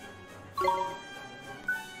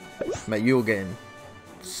 Mate, you're getting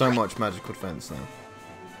so much magical defense now.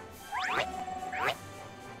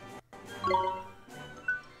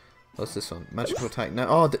 What's this one? Magical attack. No,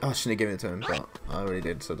 oh, I shouldn't have given it to him, but I already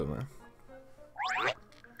did, so I don't know.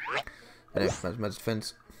 Anyway, magic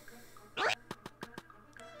defense.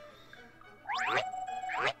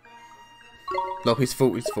 No, he's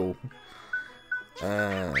full. He's full.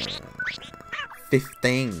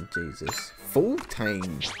 15. Jesus.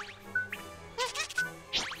 14.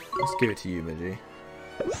 Let's give it to you, Midgie.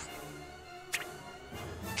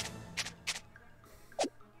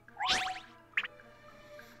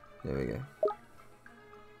 There we go.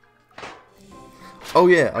 Oh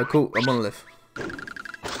yeah, I caught a monolith.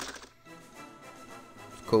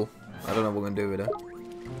 Cool. I don't know what we're gonna do with it.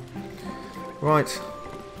 Right.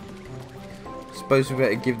 Suppose we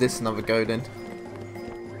better give this another go then.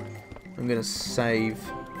 I'm gonna save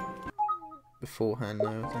beforehand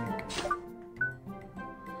now, I think.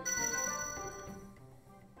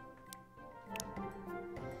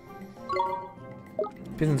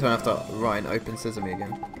 Doesn't have to write an open sesame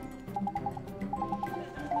again.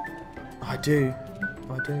 I do.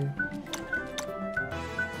 I do.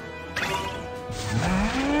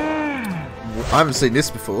 I haven't seen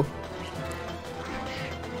this before.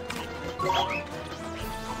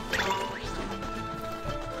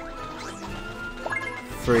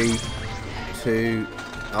 Three, two.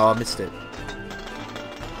 Oh, I missed it.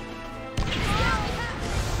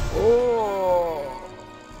 Oh.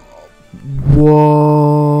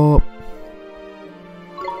 What?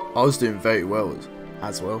 I was doing very well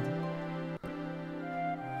as well.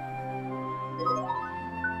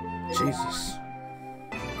 Jesus.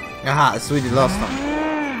 Aha, that's what we did last time.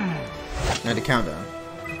 Now the countdown.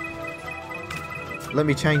 Let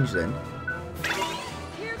me change then.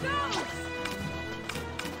 Here goes.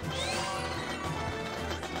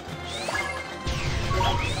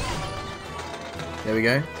 There we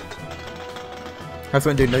go.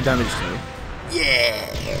 Hopefully I do no damage to me. Yeah!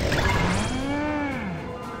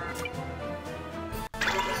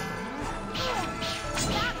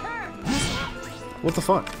 What the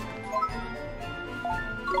fuck?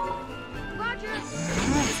 Roger.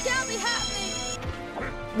 This can't be happening.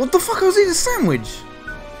 What the fuck? I was eating a sandwich!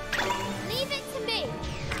 Leave it to me.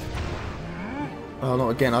 Oh, not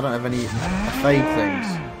again. I don't have any fade things.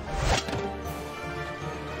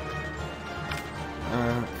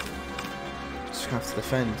 Just gonna have to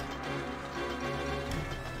defend.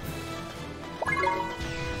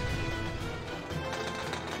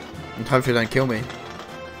 And hopefully they don't kill me.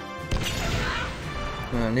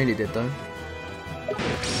 I nearly did though.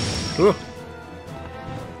 Ooh.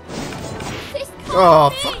 Oh,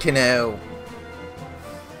 fucking hell.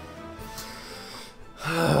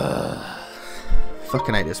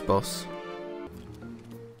 Fucking hate this boss.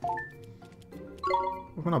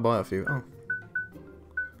 What can I buy off you? Oh.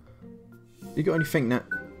 You got anything that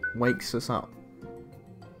wakes us up?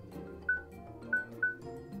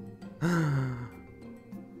 I'm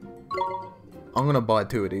gonna buy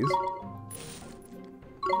 2 of these.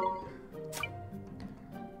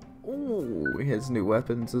 Ooh, he has new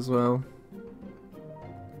weapons as well.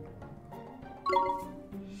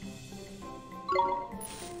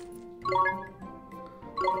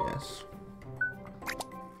 Yes.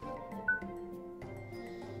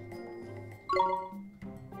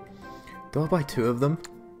 Do I buy 2 of them?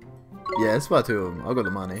 Yeah, let's buy 2 of them. I've got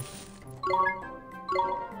the money.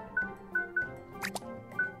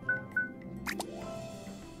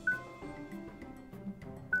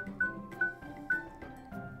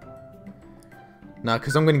 Nah,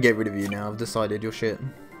 because I'm going to get rid of you now. I've decided you're shit.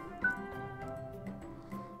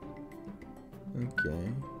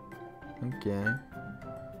 Okay. Okay.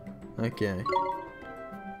 Okay.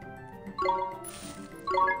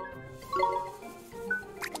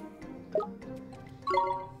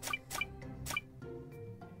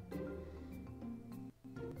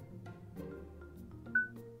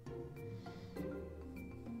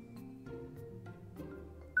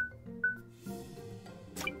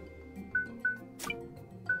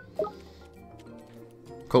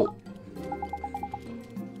 Cool.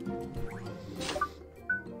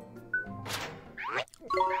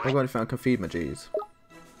 I've got anything I can feed my G's.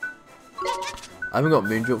 I haven't got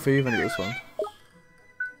Moondrop for you, I've only got this one.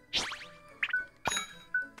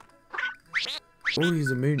 Oh,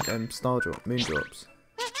 these are Moondrops.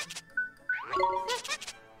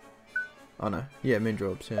 Oh no, yeah,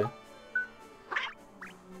 Moondrops, yeah.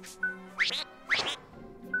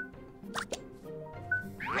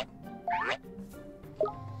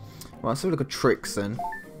 Well, let's have a look at tricks then.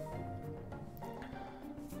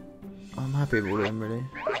 I'm happy with all of them, really.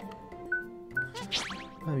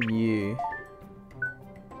 Oh, you.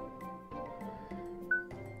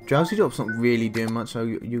 Drowsy Drop's not really doing much, so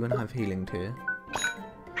you're going to have healing here.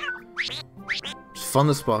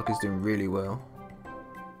 Thunder Spark is doing really well.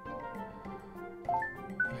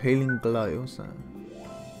 Healing Glow, what's that?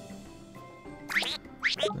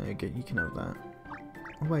 There you go, you can have that.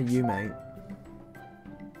 What about you, mate?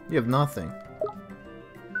 You have nothing.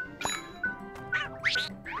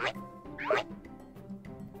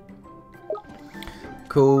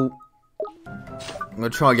 Cool. I'm gonna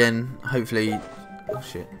try again. Hopefully. Oh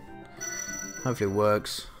shit. Hopefully it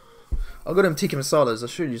works. I've got them tikka masalas. I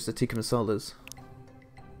should use the tikka masalas.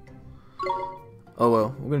 Oh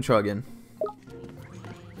well, we're gonna try again.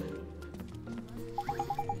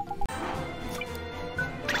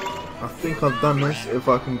 I think I've done this if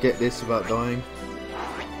I can get this without dying.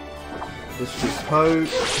 Let's just hope.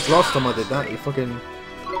 Because last time I did that, he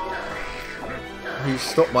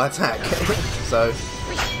stopped my attack. So I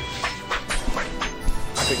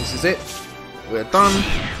think this is it. We're done.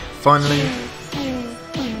 Finally.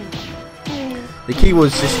 The key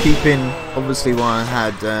was just keeping, obviously while I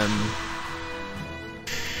had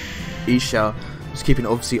Isha, was keeping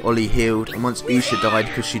obviously Ollie healed, and once Isha died,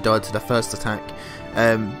 because she died to the first attack,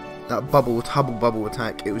 that bubble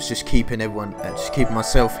attack, it was just keeping everyone, just keeping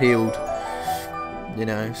myself healed, you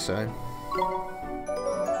know, so.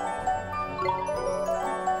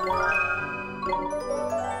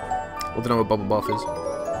 I don't know what bubble bath is.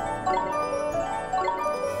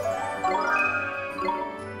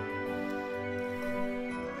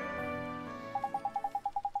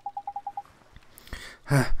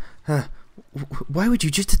 Why would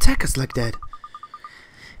you just attack us like that?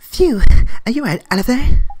 Phew, are you out of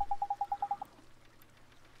there?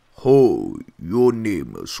 Oh, your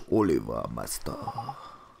name is Oliver, master.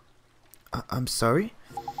 I'm sorry?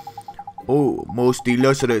 Oh, most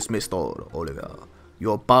illustrious Mr. Oliver.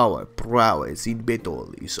 Your prowess in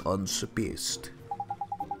battle is unsurpassed.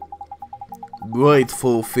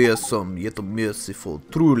 Grateful, fearsome, yet merciful.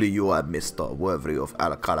 Truly you are Mr. Worthy of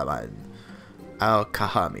Al-Kalaman.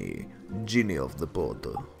 Al-Kahami, Genie of the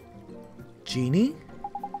Border. Genie?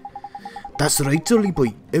 That's right, Jolly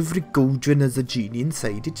Boy. Every Cauldron has a genie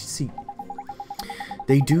inside it, you see.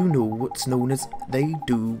 They do what's known as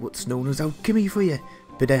alchemy for you,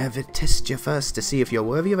 but I have to test you first to see if you're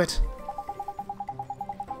worthy of it.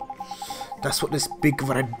 That's what this big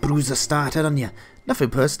red bruiser started on you. Nothing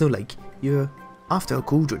personal, like. You're after a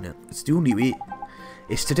Cauldron. It's the only way.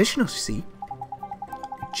 It's traditional, you see.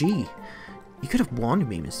 Gee, you could have warned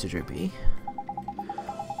me, Mr. Drippy.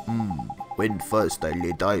 When first I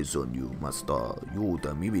laid eyes on you, master, your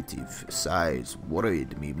diminutive size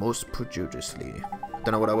worried me most prodigiously.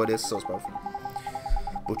 Don't know what that word is, so it's both.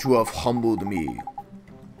 But you have humbled me.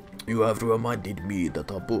 You have reminded me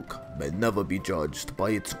that a book may never be judged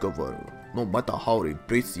by its cover, no matter how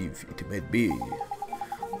impressive it may be.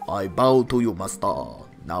 I bow to you, master,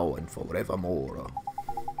 now and forevermore.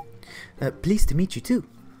 Pleased to meet you too.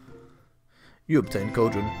 You obtained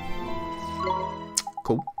Cauldron.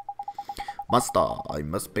 Cool. Master, I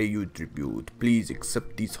must pay you tribute. Please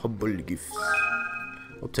accept these humble gifts.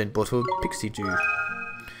 Obtained bottle of pixie dew.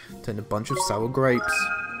 Obtained a bunch of sour grapes.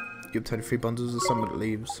 You obtained 3 bundles of summit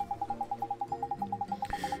leaves.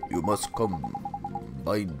 You must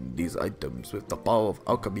combine these items with the power of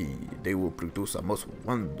alchemy. They will produce a most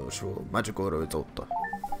wonderful magical result.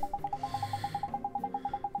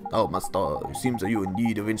 Now, master, it seems that you are in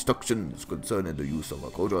need of instructions concerning the use of a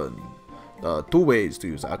cauldron. There are 2 ways to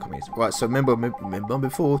use alchemy. Right, so remember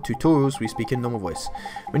before tutorials we speak in normal voice.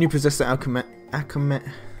 When you possess the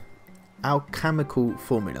alchemical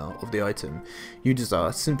formula of the item you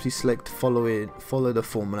desire, simply select follow the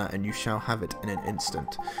formula and you shall have it in an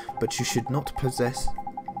instant. But you should not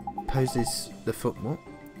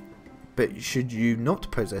should you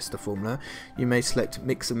not possess the formula, you may select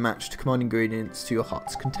mix and match to combine ingredients to your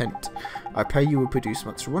heart's content. I pray you will produce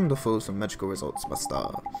much wonderful and magical results,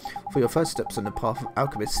 master. For your first steps on the path of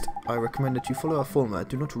alchemist, I recommend that you follow our formula.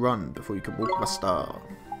 Do not run before you can walk, master.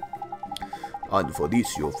 And for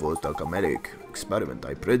this, your first alchemic experiment,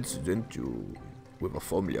 I present you with a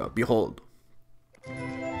formula. Behold.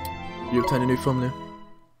 You obtain a new formula.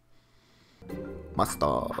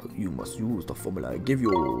 Master, you must use the formula I give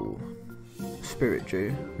you. Spirit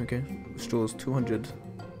Dew, okay. Restores 200.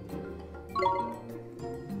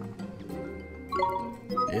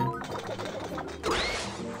 Yeah.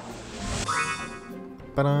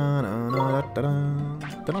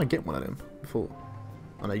 Did I get one of them before?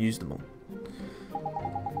 And I used them all.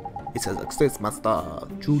 It's a success, master.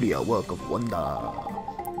 Truly a work of wonder.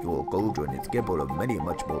 Your cauldron is capable of many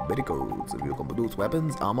much more miracles. If you can produce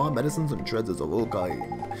weapons, armor, medicines, and treasures of all kinds,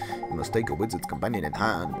 you must take a wizard's companion in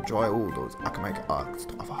hand and try all those alchemic arts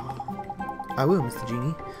to offer. I will, Mr.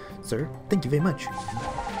 Genie. Sir, thank you very much.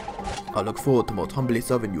 I look forward to most humbly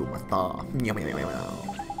serving you, master.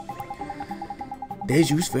 There's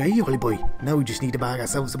use for you, Holly boy. Now we just need to buy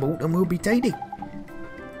ourselves a boat and we'll be tidy.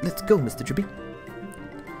 Let's go, Mr. Trippy.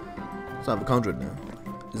 So I have a Cauldron now.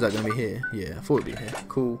 Is that going to be here? Yeah, I thought it would be here.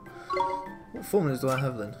 Cool. What formulas do I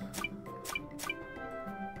have then?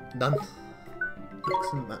 Done.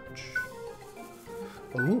 Mix and match.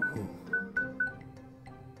 Ooh.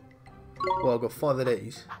 Well, I've got 5 of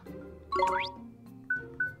these.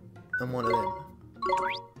 And 1 of them.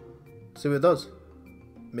 See what it does?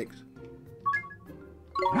 Mix.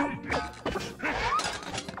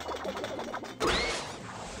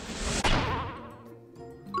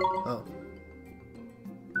 Oh.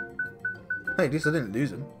 Hey, at least I didn't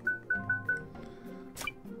lose them.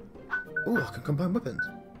 Oh, I can combine weapons.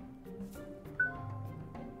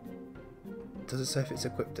 Does it say if it's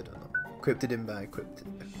equipped or not? Equipped in bag, equipped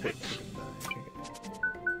in bag. Okay.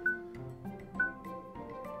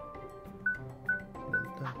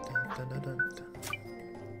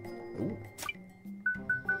 Ooh.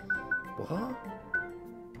 What?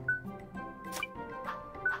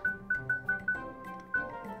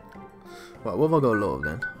 Right, what have I got a lot of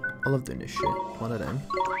then? I love doing this shit. 1 of them.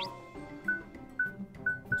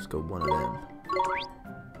 Let's go 1 of them.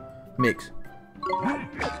 Mix.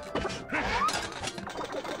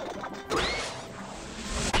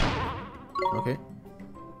 Okay.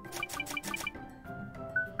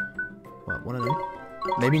 Right, 1 of them.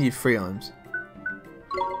 Maybe you need 3 arms.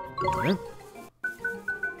 1 of them.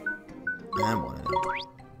 And 1 of them.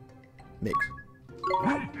 Mix.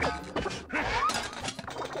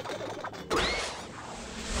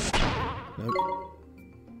 Nope.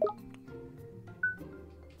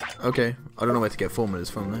 Okay, I don't know where to get formulas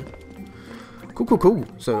from there. Cool.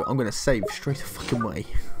 So I'm gonna save straight the fucking way.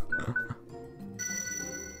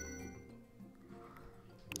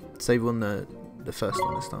 Save on the first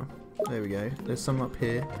one this time. There we go. There's some up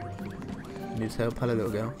here. Needs help. Hello,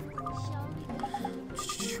 little girl.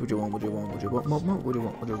 What do you want? What do you want? What do you want? What do you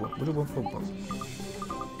want? What do you want? What do you want? What do you want?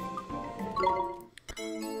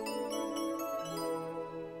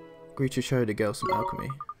 Agree to show the girl some alchemy.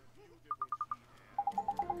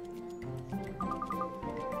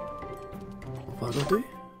 What have I got to do?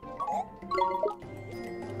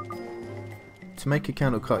 To make a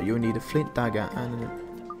candle cut, you'll need a flint dagger and an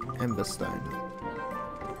ember stone.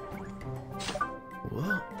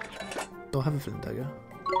 What? Do I have a flint dagger?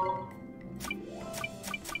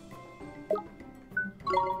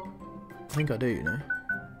 I think I do, you know.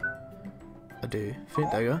 I do.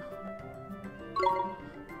 Flint dagger.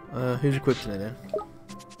 Who's equipping it then?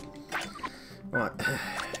 Right,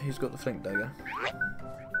 who's got the flint dagger?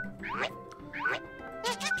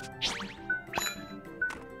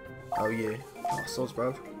 Oh yeah. Oh, soz,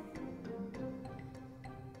 bro.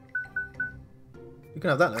 You can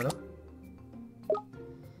have that now, no?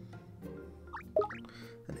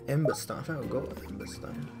 An ember stone. I think I've got an ember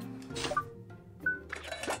stone.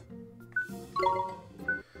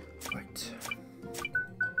 Right.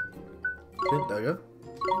 Flint dagger.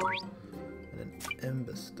 And an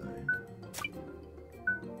ember stone.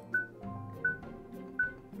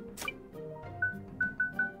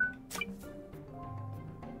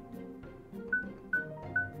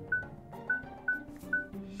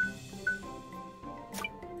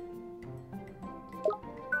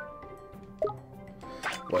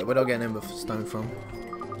 Wait, where'd I get an ember stone from?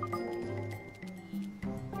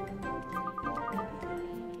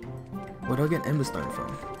 Where'd I get an ember stone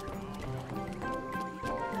from?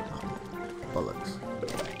 Oh, bollocks.